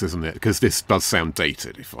timeless, isn't it? Because this does sound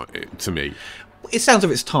dated, to me. It sounds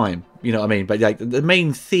of its time, you know what I mean? But like the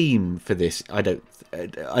main theme for this,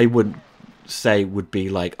 I wouldn't say would be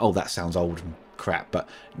like, oh, that sounds old and crap. But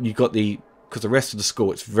you got because the rest of the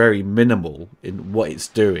score, it's very minimal in what it's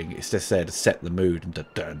doing. It's just there to set the mood and dun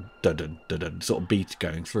dun dun dun dun sort of beat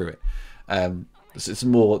going through it. It's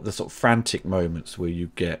more the sort of frantic moments where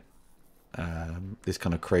you get this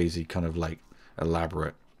kind of crazy, kind of like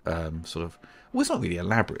elaborate sort of. Well, it's not really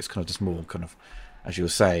elaborate. It's kind of just more kind of, as you were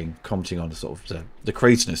saying, commenting on the sort of the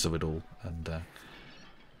craziness of it all. And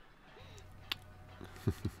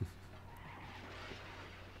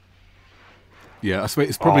yeah, I suppose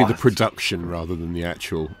it's probably the production rather than the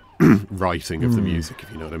actual writing of the music,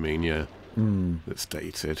 if you know what I mean. Yeah, that's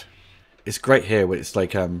dated. It's great here where it's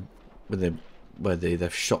like where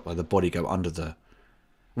they've shot by the body go under the.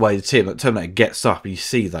 Well, the Terminator gets up, and you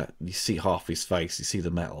see half his face, you see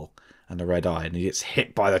the metal and the red eye, and he gets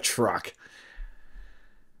hit by the truck.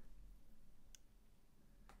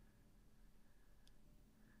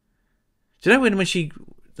 Do you know when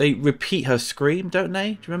they repeat her scream, don't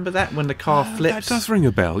they? Do you remember that when the car flips? That does ring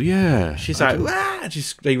a bell, yeah. She's like, ah!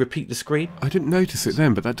 They repeat the scream. I didn't notice it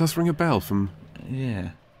then, but that does ring a bell from.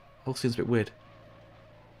 Yeah, all seems a bit weird.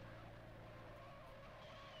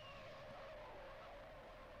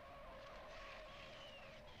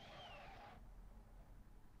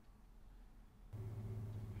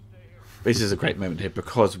 This is a great moment here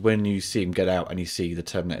because when you see him get out and you see the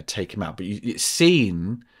Terminator take him out, but it's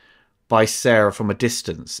seen by Sarah from a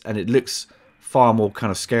distance and it looks far more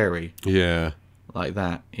kind of scary. Yeah. Like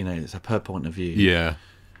that. It's her point of view. Yeah.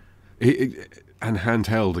 And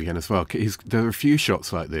handheld again as well. There are a few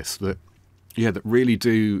shots like this that really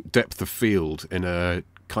do depth of field in a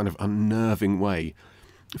kind of unnerving way.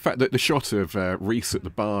 In fact, the shot of Reese at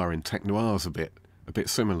the bar in Tech Noir is a bit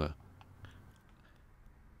similar.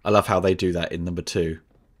 I love how they do that in number 2,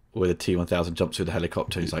 where the T-1000 jumps through the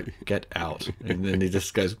helicopter. And he's like, "Get out!" and then he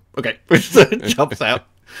just goes, "Okay," jumps out.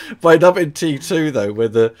 But I love in T2 though, where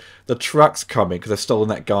the truck's coming because they've stolen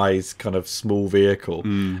that guy's kind of small vehicle,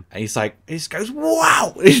 and he just goes,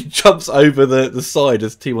 "Wow!" And he jumps over the side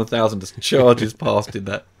as T-1000 just charges past in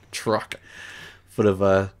that truck full of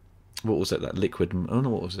what was it? That liquid? Oh no,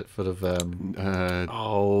 what was it? Full of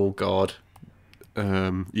oh god.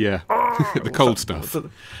 Yeah, the cold stuff.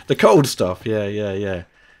 The cold stuff. Yeah.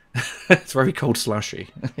 It's very cold, slushy.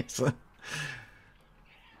 It's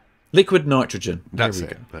liquid nitrogen. That's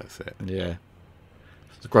it. Yeah,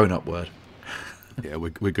 it's a grown-up word. Yeah, we're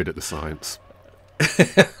good at the science.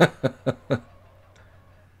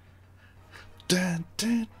 Dun,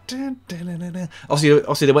 dun, dun, dun, dun, dun, dun.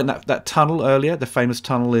 Obviously, they went that tunnel earlier, the famous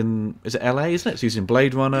tunnel in, is it LA, isn't it? It's used in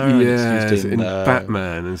Blade Runner. And Yeah, it's used in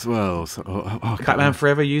Batman as well. So, Batman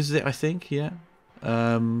Forever uses it, I think. Yeah.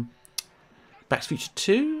 Back to the Future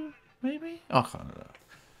 2, maybe. I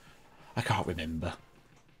can't remember.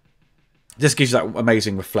 This gives you that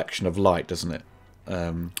amazing reflection of light, doesn't it?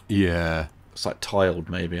 Yeah. It's like tiled,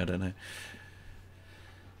 maybe. I don't know.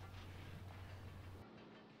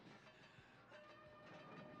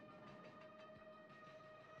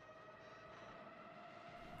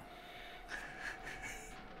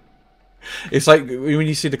 It's like when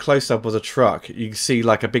you see the close-up of a truck, you can see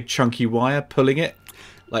like a big chunky wire pulling it,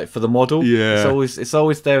 like for the model. Yeah, it's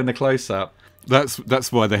always there in the close-up.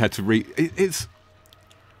 That's why they had to it's.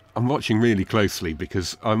 I'm watching really closely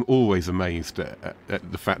because I'm always amazed at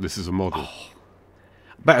the fact this is a model.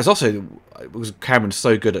 But it's also because Cameron's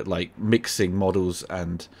so good at like mixing models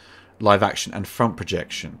and live action and front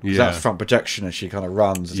projection. Yeah, that's front projection, and she kind of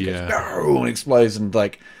runs and she goes no and explodes, and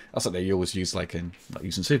like that's what they always use, like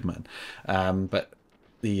using Superman. But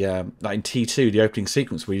the like in T2, the opening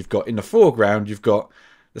sequence where you've got in the foreground, you've got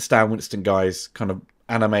the Stan Winston guys kind of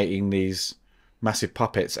animating these massive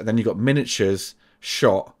puppets, and then you've got miniatures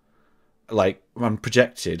shot like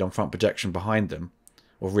projected on front projection behind them,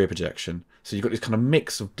 or rear projection. So you've got this kind of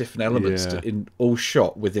mix of different elements in all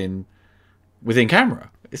shot within camera.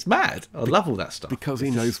 It's mad. I love all that stuff because he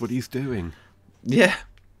knows what he's doing. Yeah,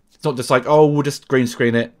 it's not just like, oh, we'll just green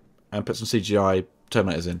screen it and put some CGI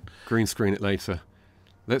Terminators in. Green screen it later.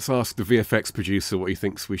 Let's ask the VFX producer what he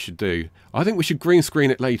thinks we should do. I think we should green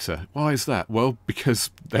screen it later. Why is that? Well, because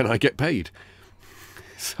then I get paid.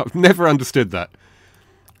 So I've never understood that.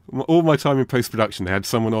 All my time in post-production, they had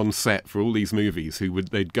someone on set for all these movies who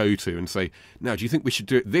they'd go to and say, now, do you think we should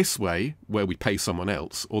do it this way, where we pay someone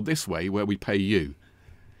else, or this way, where we pay you?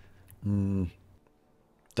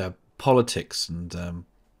 The politics and of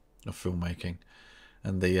filmmaking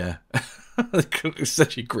and the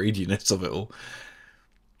essentially greediness of it all.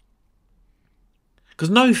 Because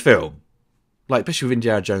no film, like especially with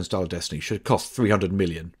Indiana Jones style Destiny, should cost 300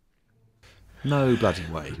 million. No bloody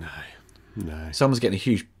way. No. Someone's getting a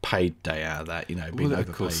huge paid day out of that, being overpaid.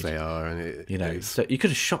 Of course they are. And so you could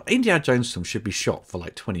have shot... Indiana Jones film should be shot for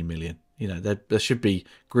like 20 million. There should be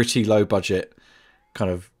gritty, low budget kind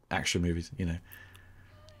of action movies,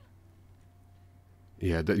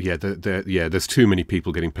 Yeah, there's too many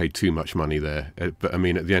people getting paid too much money there. But I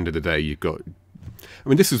mean, at the end of the day, you've got... I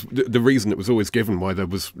mean, this is the reason it was always given why there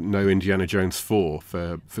was no Indiana Jones 4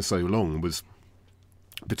 for so long, was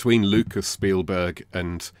between Lucas, Spielberg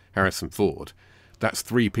and Harrison Ford. That's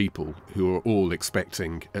three people who are all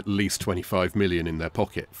expecting at least 25 million in their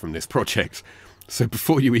pocket from this project. So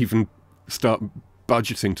before you even start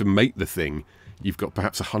budgeting to make the thing, you've got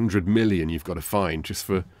perhaps 100 million you've got to find just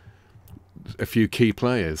for a few key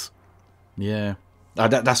players. Yeah.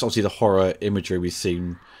 That's obviously the horror imagery we've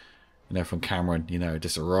seen, from Cameron,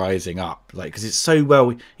 just rising up. Like, because it's so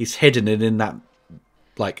well, he's hidden it in that,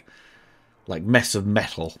 like mess of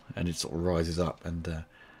metal, and it sort of rises up. And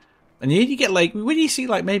you get, like, when you see,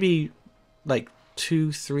 like, maybe, like,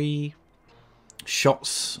 2-3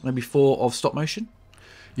 shots, maybe 4 of stop motion.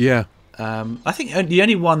 Yeah. I think the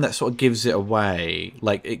only one that sort of gives it away,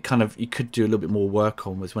 like it kind of, you could do a little bit more work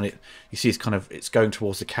on, was when you see it's going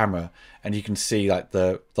towards the camera, and you can see like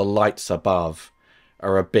the lights above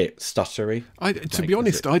are a bit stuttery. To be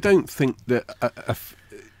honest, I don't think that.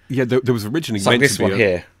 There was originally it's like meant this to be one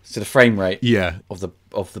here. So the frame rate, yeah, of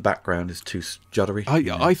the background is too juddery.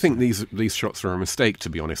 I think these shots are a mistake. To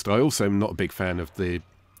be honest, I also am not a big fan of the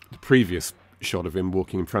previous shot of him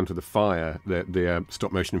walking in front of the fire, the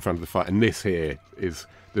stop motion in front of the fire, and this here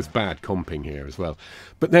there's bad comping here as well.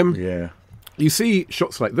 But then you see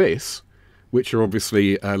shots like this, which are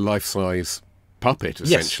obviously a life-size puppet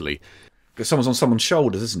essentially. Yes. Because someone's on someone's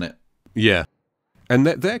shoulders, isn't it? Yeah, and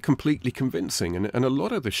they're completely convincing. And a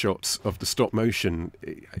lot of the shots of the stop motion,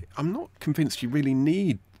 I'm not convinced you really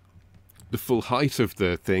need the full height of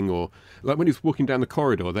the thing, or like when he was walking down the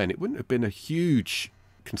corridor. Then it wouldn't have been a huge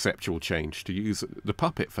conceptual change to use the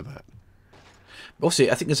puppet for that. Also,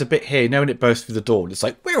 I think there's a bit here, when it bursts through the door, and it's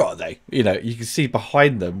like, where are they? You can see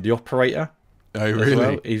behind them the operator. Oh, really?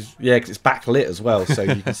 Well. Because it's backlit as well, so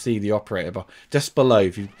you can see the operator just below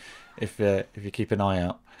if you keep an eye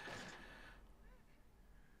out.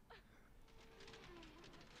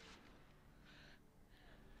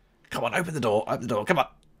 Come on, open the door, come on.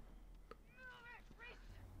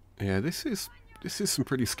 Yeah, this is some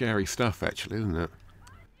pretty scary stuff, actually, isn't it?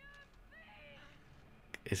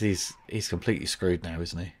 He's completely screwed now,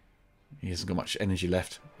 isn't he? He hasn't got much energy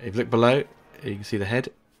left. If you look below, you can see the head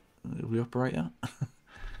of the operator.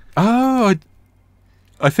 Oh,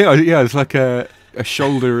 I think, yeah, it's like a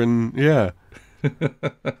shoulder and, yeah.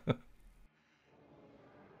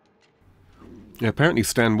 Yeah, apparently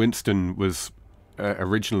Stan Winston was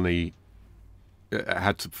originally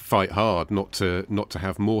had to fight hard not to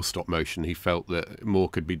have more stop motion. He felt that more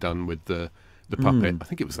could be done with the puppet. I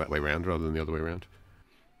think it was that way around rather than the other way around.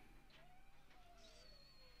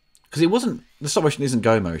 Because it wasn't, the stop motion isn't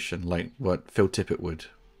go motion like what Phil Tippett would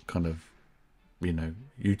kind of, you know,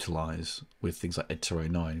 utilise with things like Ed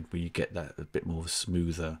 209, where you get that a bit more of a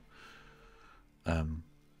smoother kind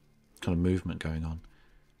of movement going on.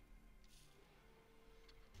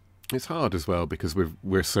 It's hard as well because we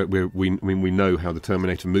know how the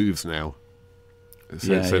Terminator moves now.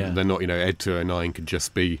 So they're not, you know, Ed 209 could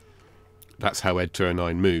just be, that's how Ed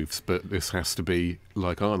 209 moves, but this has to be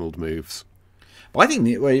like Arnold moves. But I think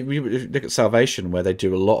we look at Salvation, where they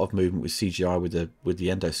do a lot of movement with CGI with the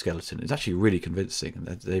endoskeleton. It's actually really convincing, and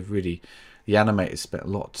the animators spent a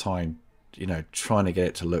lot of time, you know, trying to get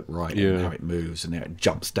it to look right, and how it moves and how it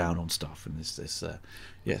jumps down on stuff, and there's this.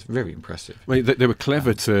 It's very impressive. Well, they were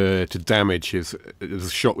clever to damage his. There's a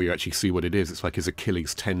shot where you actually see what it is. It's like his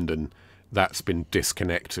Achilles tendon that's been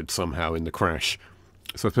disconnected somehow in the crash.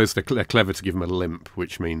 So I suppose they're clever to give him a limp,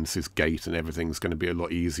 which means his gait and everything's going to be a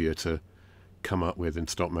lot easier to come up with in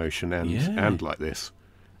stop motion and like this.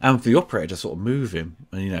 And for the operator to sort of move him,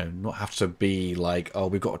 and, you know, not have to be like, oh,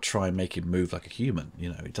 we've got to try and make him move like a human. You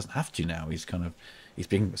know, he doesn't have to now. He's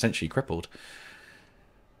being essentially crippled.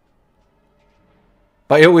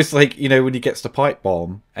 But he always, like, you know, when he gets the pipe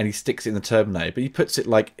bomb and he sticks it in the Terminator, but he puts it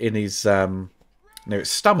like in his his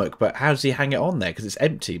stomach. But how does he hang it on there? Because it's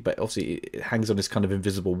empty, but obviously it hangs on this kind of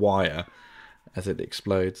invisible wire as it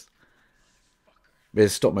explodes.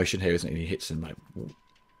 There's stop motion here, isn't it? And he hits him like,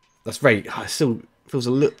 that's very. It still feels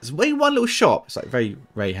a little. It's one little shot. It's like very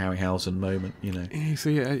Ray Harryhausen moment, you know. You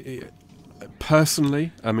see,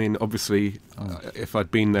 personally, I mean, obviously, if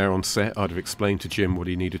I'd been there on set, I'd have explained to Jim what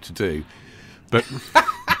he needed to do. But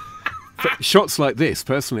for shots like this,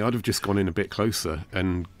 personally, I'd have just gone in a bit closer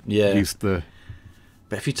and used the.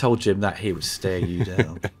 But if you told Jim that, he would stare you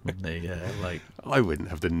down. Wouldn't he? Like, I wouldn't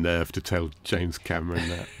have the nerve to tell James Cameron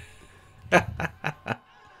that.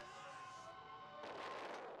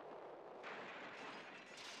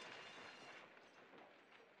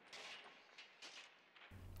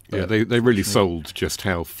 Yeah, they really sold just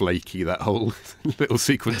how flaky that whole little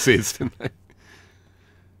sequence is, didn't they?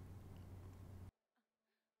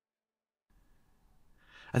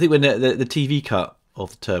 I think when the TV cut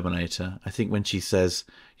of the Terminator, I think when she says,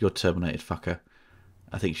 "You're terminated, fucker,"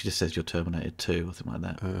 I think she just says, "You're terminated too," or something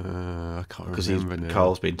like that. I can't remember now.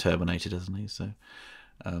 Carl's been terminated, hasn't he? So,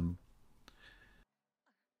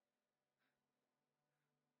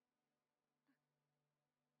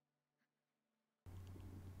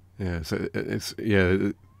 yeah. So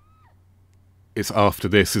it's after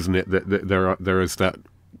this, isn't it? That there is that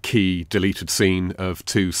key deleted scene of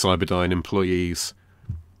two Cyberdyne employees.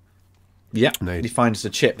 Yeah, he finds the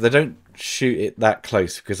chip. They don't shoot it that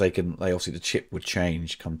close because they obviously the chip would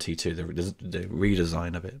change come T2, the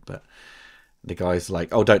redesign of it. But the guy's like,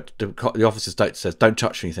 oh, the officer says don't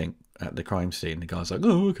touch anything at the crime scene. The guy's like,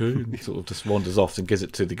 oh, okay, and he sort of just wanders off and gives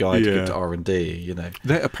it to the guy to give to R&D. You know,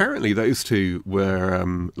 apparently those two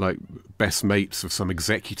were like best mates of some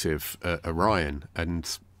executive at Orion,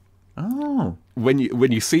 and when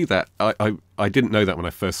you see that, I didn't know that when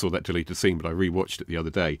I first saw that deleted scene, but I rewatched it the other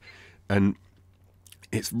day. And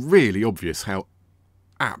it's really obvious how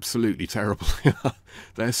absolutely terrible they are.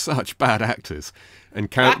 They're such bad actors.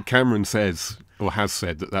 And Cameron says, or has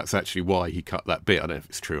said, that that's actually why he cut that bit. I don't know if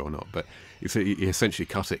it's true or not, but he essentially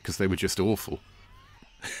cut it because they were just awful.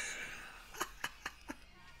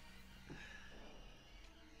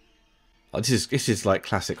 This is like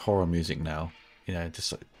classic horror music now. You know,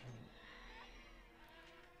 just like,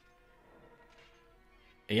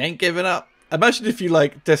 he ain't giving up. Imagine if you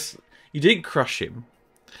you didn't crush him,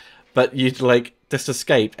 but you'd just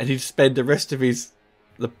escape, and he'd spend the rest of his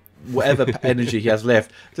whatever energy he has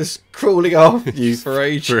left just crawling after you for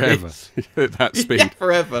ages, forever, at that speed, yeah,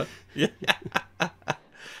 forever. Yeah. But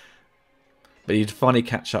he'd finally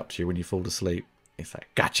catch up to you when you fall asleep. It's like,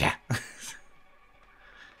 gotcha.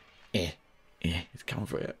 yeah, he's coming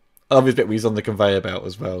for you. I love his bit where he's on the conveyor belt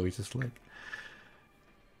as well. He's just like.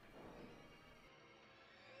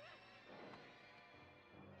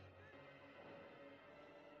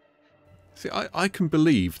 See, I can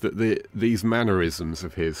believe that these mannerisms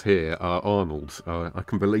of his here are Arnold's. I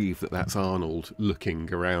can believe that that's Arnold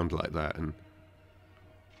looking around like that. And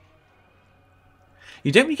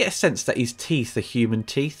You don't really get a sense that his teeth are human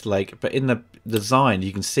teeth, like, but in the design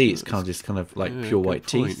you can see it's kind of just kind of like pure white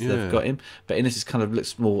teeth they've got him. But in this, it kind of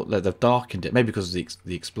looks more like they've darkened it, maybe because of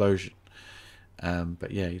the explosion.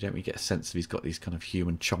 But yeah, you don't really get a sense of he's got these kind of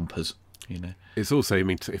human chompers, you know. It's also, I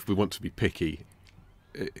mean, if we want to be picky,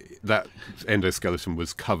 that endoskeleton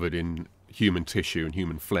was covered in human tissue and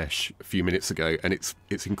human flesh a few minutes ago, and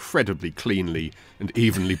it's incredibly cleanly and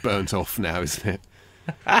evenly burnt off now, isn't it?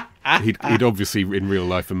 He'd obviously in real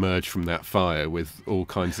life emerged from that fire with all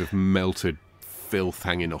kinds of melted filth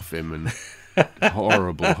hanging off him and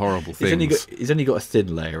horrible things. He's only got a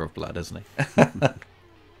thin layer of blood, hasn't he?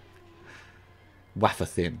 Wafer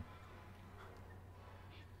thin.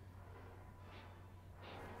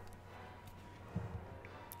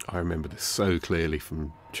 I remember this so clearly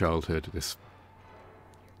from childhood. This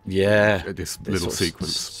little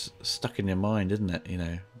sequence stuck in your mind, isn't it? You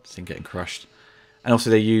know, this thing getting crushed. And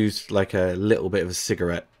also they used like a little bit of a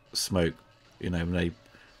cigarette smoke, you know, when they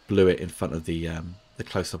blew it in front of the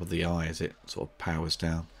close up of the eye as it sort of powers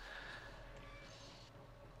down.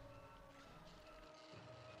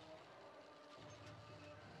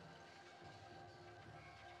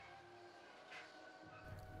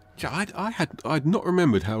 Yeah, I'd not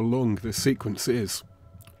remembered how long the sequence is,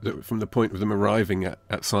 from the point of them arriving at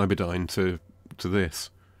Cyberdyne to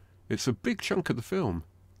this. It's a big chunk of the film.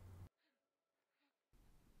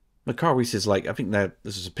 But Carl Reese is like, I think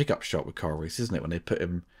this is a pickup shot with Carl Reese, isn't it? When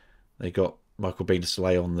they got Michael Biehn to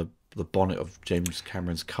lay on the bonnet of James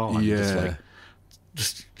Cameron's car, and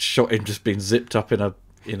just shot him just being zipped up in a,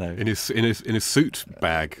 you know, in his suit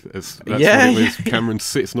bag. That's what it was.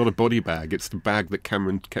 Cameron's. It's not a body bag. It's the bag that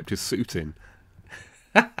Cameron kept his suit in.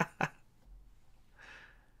 That's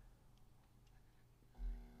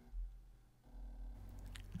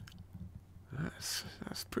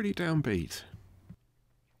pretty downbeat.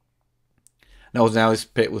 Now this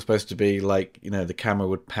bit was supposed to be like, you know, the camera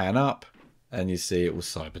would pan up and you see it was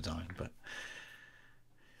Cyberdyne, but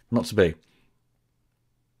not to be.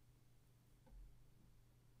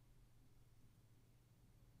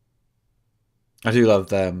 I do love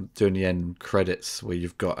doing the end credits where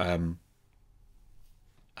you've got a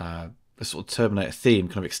sort of Terminator theme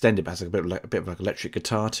kind of extended, but has a bit of like electric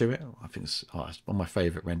guitar to it. I think it's one of my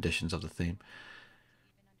favourite renditions of the theme.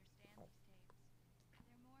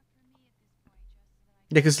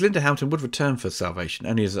 Yeah, because Linda Hamilton would return for Salvation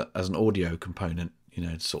only as an audio component, you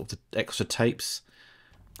know, sort of the extra tapes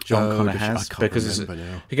John Connor has, because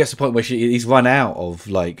he gets to the point where he's run out of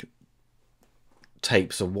like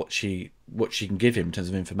tapes of what she can give him in terms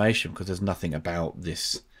of information, because there's nothing about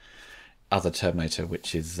this other Terminator,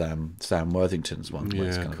 which is Sam Worthington's one, where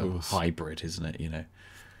it's kind of a hybrid, isn't it? You know,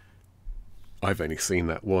 I've only seen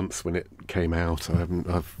that once when it came out. I've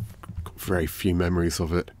got very few memories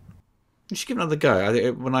of it. You should give it another go. I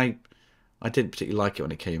didn't particularly like it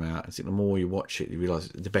when it came out. I think the more you watch it, you realise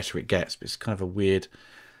the better it gets. But it's kind of a weird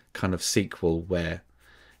kind of sequel where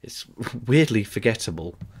it's weirdly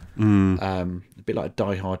forgettable. A bit like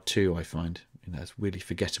Die Hard 2, I find. You know, it's a really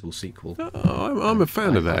forgettable sequel. I'm a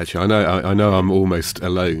fan of that, actually. I know I'm almost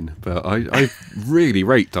alone, but I really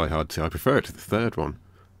rate Die Hard 2. I prefer it to the third one.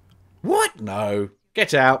 What? No.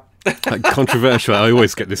 Get out. Like, controversial. I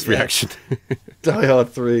always get this reaction. Die Hard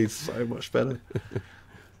 3 is so much better.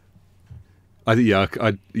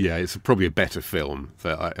 It's probably a better film.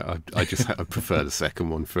 But I prefer the second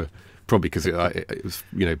one probably because it was,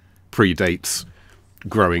 you know, predates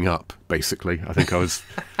growing up. Basically, I think I was.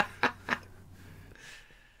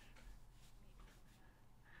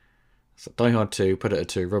 So Die Hard 2, Predator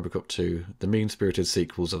 2, Robocop 2, the mean-spirited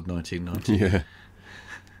sequels of 1990.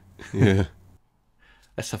 Yeah.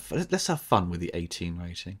 Let's have fun with the 18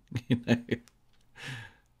 rating. You know.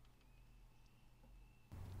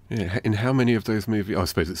 Yeah. In how many of those movies? I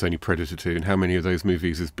suppose it's only Predator 2. In how many of those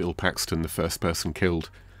movies is Bill Paxton the first person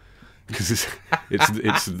killed? Because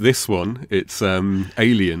it's this one. It's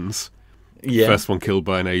Aliens. Yeah. First one killed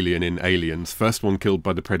by an alien in Aliens. First one killed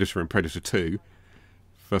by the Predator in Predator 2.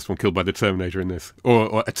 First one killed by the Terminator in this,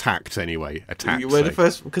 or attacked anyway. Attacked. Well, the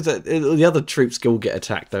first, because the other troops all get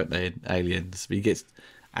attacked, don't they? In Aliens, but he gets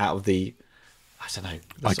out of the, I don't know,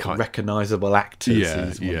 the sort of recognisable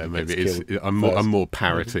actors. Yeah, maybe it is. I'm more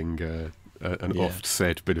parroting an oft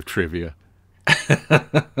said bit of trivia. I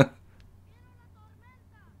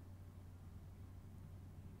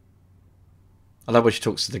love when she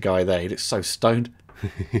talks to the guy there. He looks so stoned.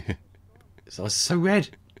 His eyes are so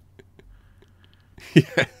red.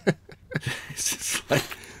 Yeah. It's just like...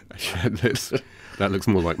 that looks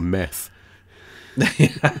more like meth.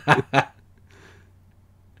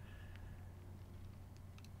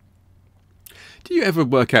 Do you ever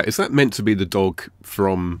work out, is that meant to be the dog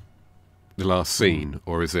from the last scene,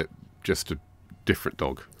 or is it just a different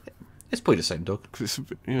dog? It's probably the same dog.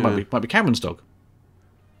 Yeah. Might be Cameron's dog.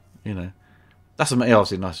 You know, that's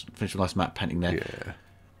obviously nice. Finish with nice matte painting there. Yeah.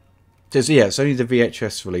 It's only the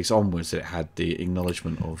VHS release onwards that it had the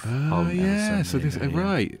acknowledgement of. Yeah. So this,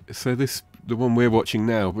 right. So this, the one we're watching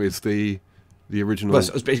now, is the original. Well,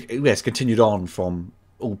 it's continued on from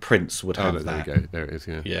all prints would have that. There you go. There it is.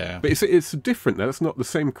 Yeah. Yeah. But it's different. That's not the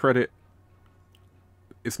same credit.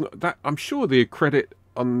 It's not that. I'm sure the credit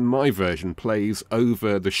on my version plays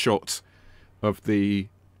over the shot of the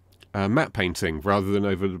matte painting rather than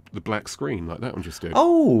over the black screen like that one just did.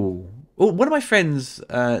 Oh, well, one of my friends,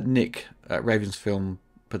 Nick at Ravens Film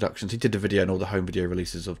Productions, he did a video on all the home video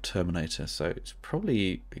releases of Terminator, so it's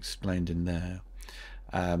probably explained in there,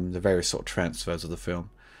 the various sort of transfers of the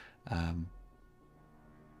film.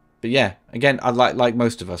 But yeah, again, I like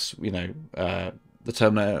most of us, you know, the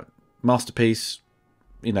Terminator masterpiece.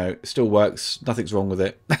 You know, it still works. Nothing's wrong with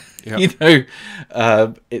it. Yep. You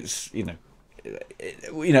know, it's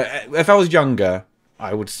if I was younger,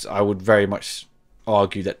 I would very much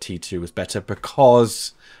argue that T2 was better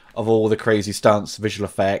because of all the crazy stunts, visual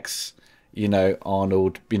effects. You know,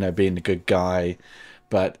 Arnold, you know, being the good guy.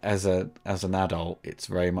 But as an adult, it's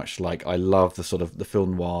very much like I love the sort of the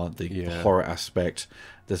film noir, the horror aspect.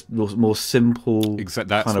 There's more simple That's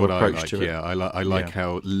kind of what approach I like. to it. Yeah, I like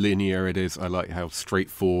how linear it is. I like how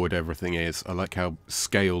straightforward everything is. I like how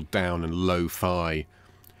scaled down and lo-fi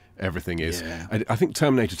everything is. Yeah. I think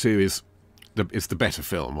Terminator 2 is the better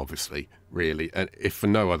film, obviously, really, and if for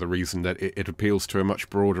no other reason that it appeals to a much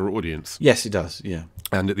broader audience. Yes, it does. Yeah.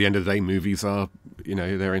 And at the end of the day, movies are, you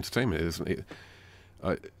know, they're entertainment, isn't it?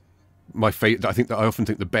 I often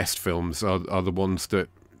think the best films are the ones that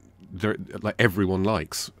like everyone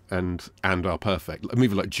likes and are perfect. A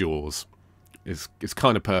movie like Jaws is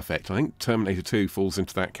kind of perfect. I think Terminator 2 falls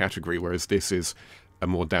into that category, whereas this is a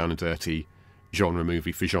more down and dirty genre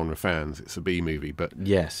movie for genre fans. It's a B movie, but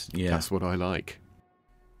Yes, yeah, that's what I like.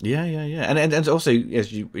 yeah, and also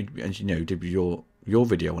as you know, did your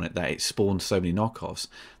video on it, that it spawned so many knockoffs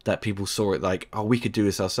that people saw it like, oh, we could do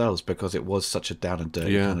this ourselves because it was such a down and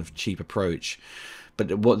dirty kind of cheap approach.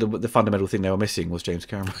 But what the fundamental thing they were missing was James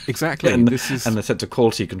Cameron. Exactly, and the sense of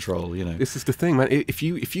quality control. You know, this is the thing, man. If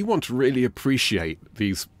you want to really appreciate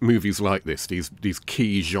these movies like this, these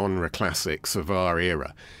key genre classics of our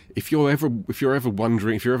era, if you're ever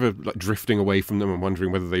wondering, if you're ever like drifting away from them and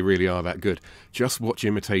wondering whether they really are that good, just watch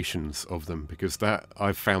imitations of them, because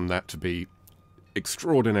I've found that to be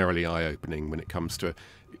extraordinarily eye-opening when it comes to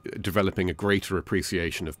developing a greater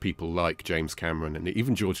appreciation of people like James Cameron and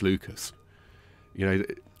even George Lucas. You know,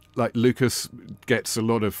 like Lucas gets a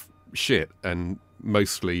lot of shit, and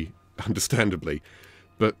mostly understandably,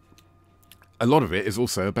 but a lot of it is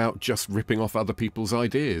also about just ripping off other people's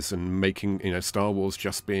ideas and making, you know, Star Wars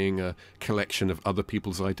just being a collection of other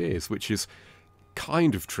people's ideas, which is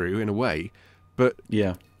kind of true in a way, but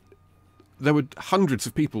yeah, there were hundreds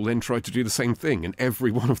of people then tried to do the same thing, and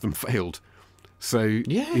every one of them failed. So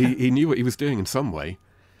he knew what he was doing in some way.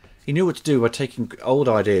 He knew what to do by taking old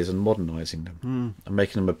ideas and modernising them and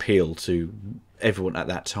making them appeal to everyone at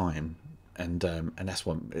that time. And that's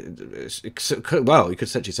one. Well, you could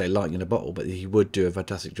essentially say lightning in a bottle, but he would do a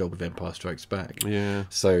fantastic job with Empire Strikes Back. Yeah.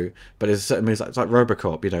 So, but there's certain movies like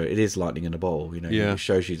RoboCop. You know, it is lightning in a bottle. You know, Yeah. it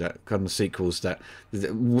shows you that kind of sequels that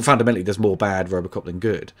fundamentally there's more bad RoboCop than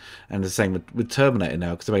good, and the same with Terminator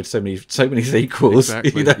now, because they made so many sequels.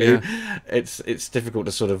 Exactly. You know, Yeah. it's difficult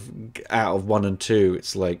to sort of out of 1 and 2.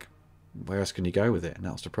 It's like, where else can you go with it? And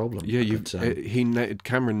that's the problem. Yeah,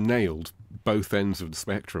 Cameron nailed both ends of the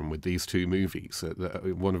spectrum with these two movies,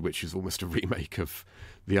 one of which is almost a remake of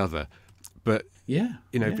the other. But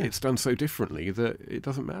it's done so differently that it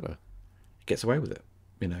doesn't matter. It gets away with it,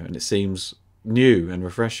 you know, and it seems new and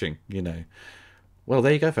refreshing, you know. Well,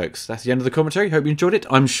 there you go, folks. That's the end of the commentary. Hope you enjoyed it.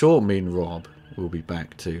 I'm sure me and Rob will be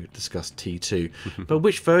back to discuss T2. But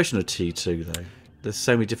which version of T2, though? There's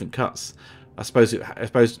so many different cuts. I suppose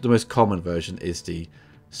the most common version is the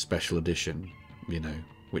special edition, you know,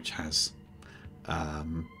 which has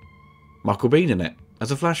Michael Biehn in it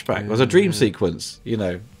as a flashback, as a dream sequence, you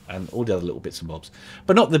know, and all the other little bits and bobs.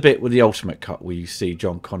 But not the bit with the ultimate cut where you see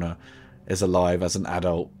John Connor is alive as an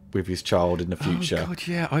adult with his child in the future. Oh God,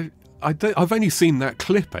 yeah. I've only seen that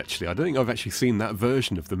clip, actually. I don't think I've actually seen that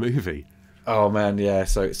version of the movie. Oh man, yeah.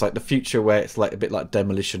 So it's like the future where it's like a bit like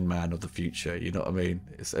Demolition Man of the future. You know what I mean?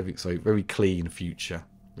 It's everything so very clean future,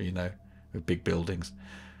 you know, with big buildings.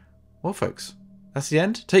 Well, folks, that's the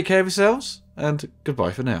end. Take care of yourselves, and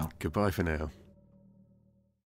goodbye for now. Goodbye for now.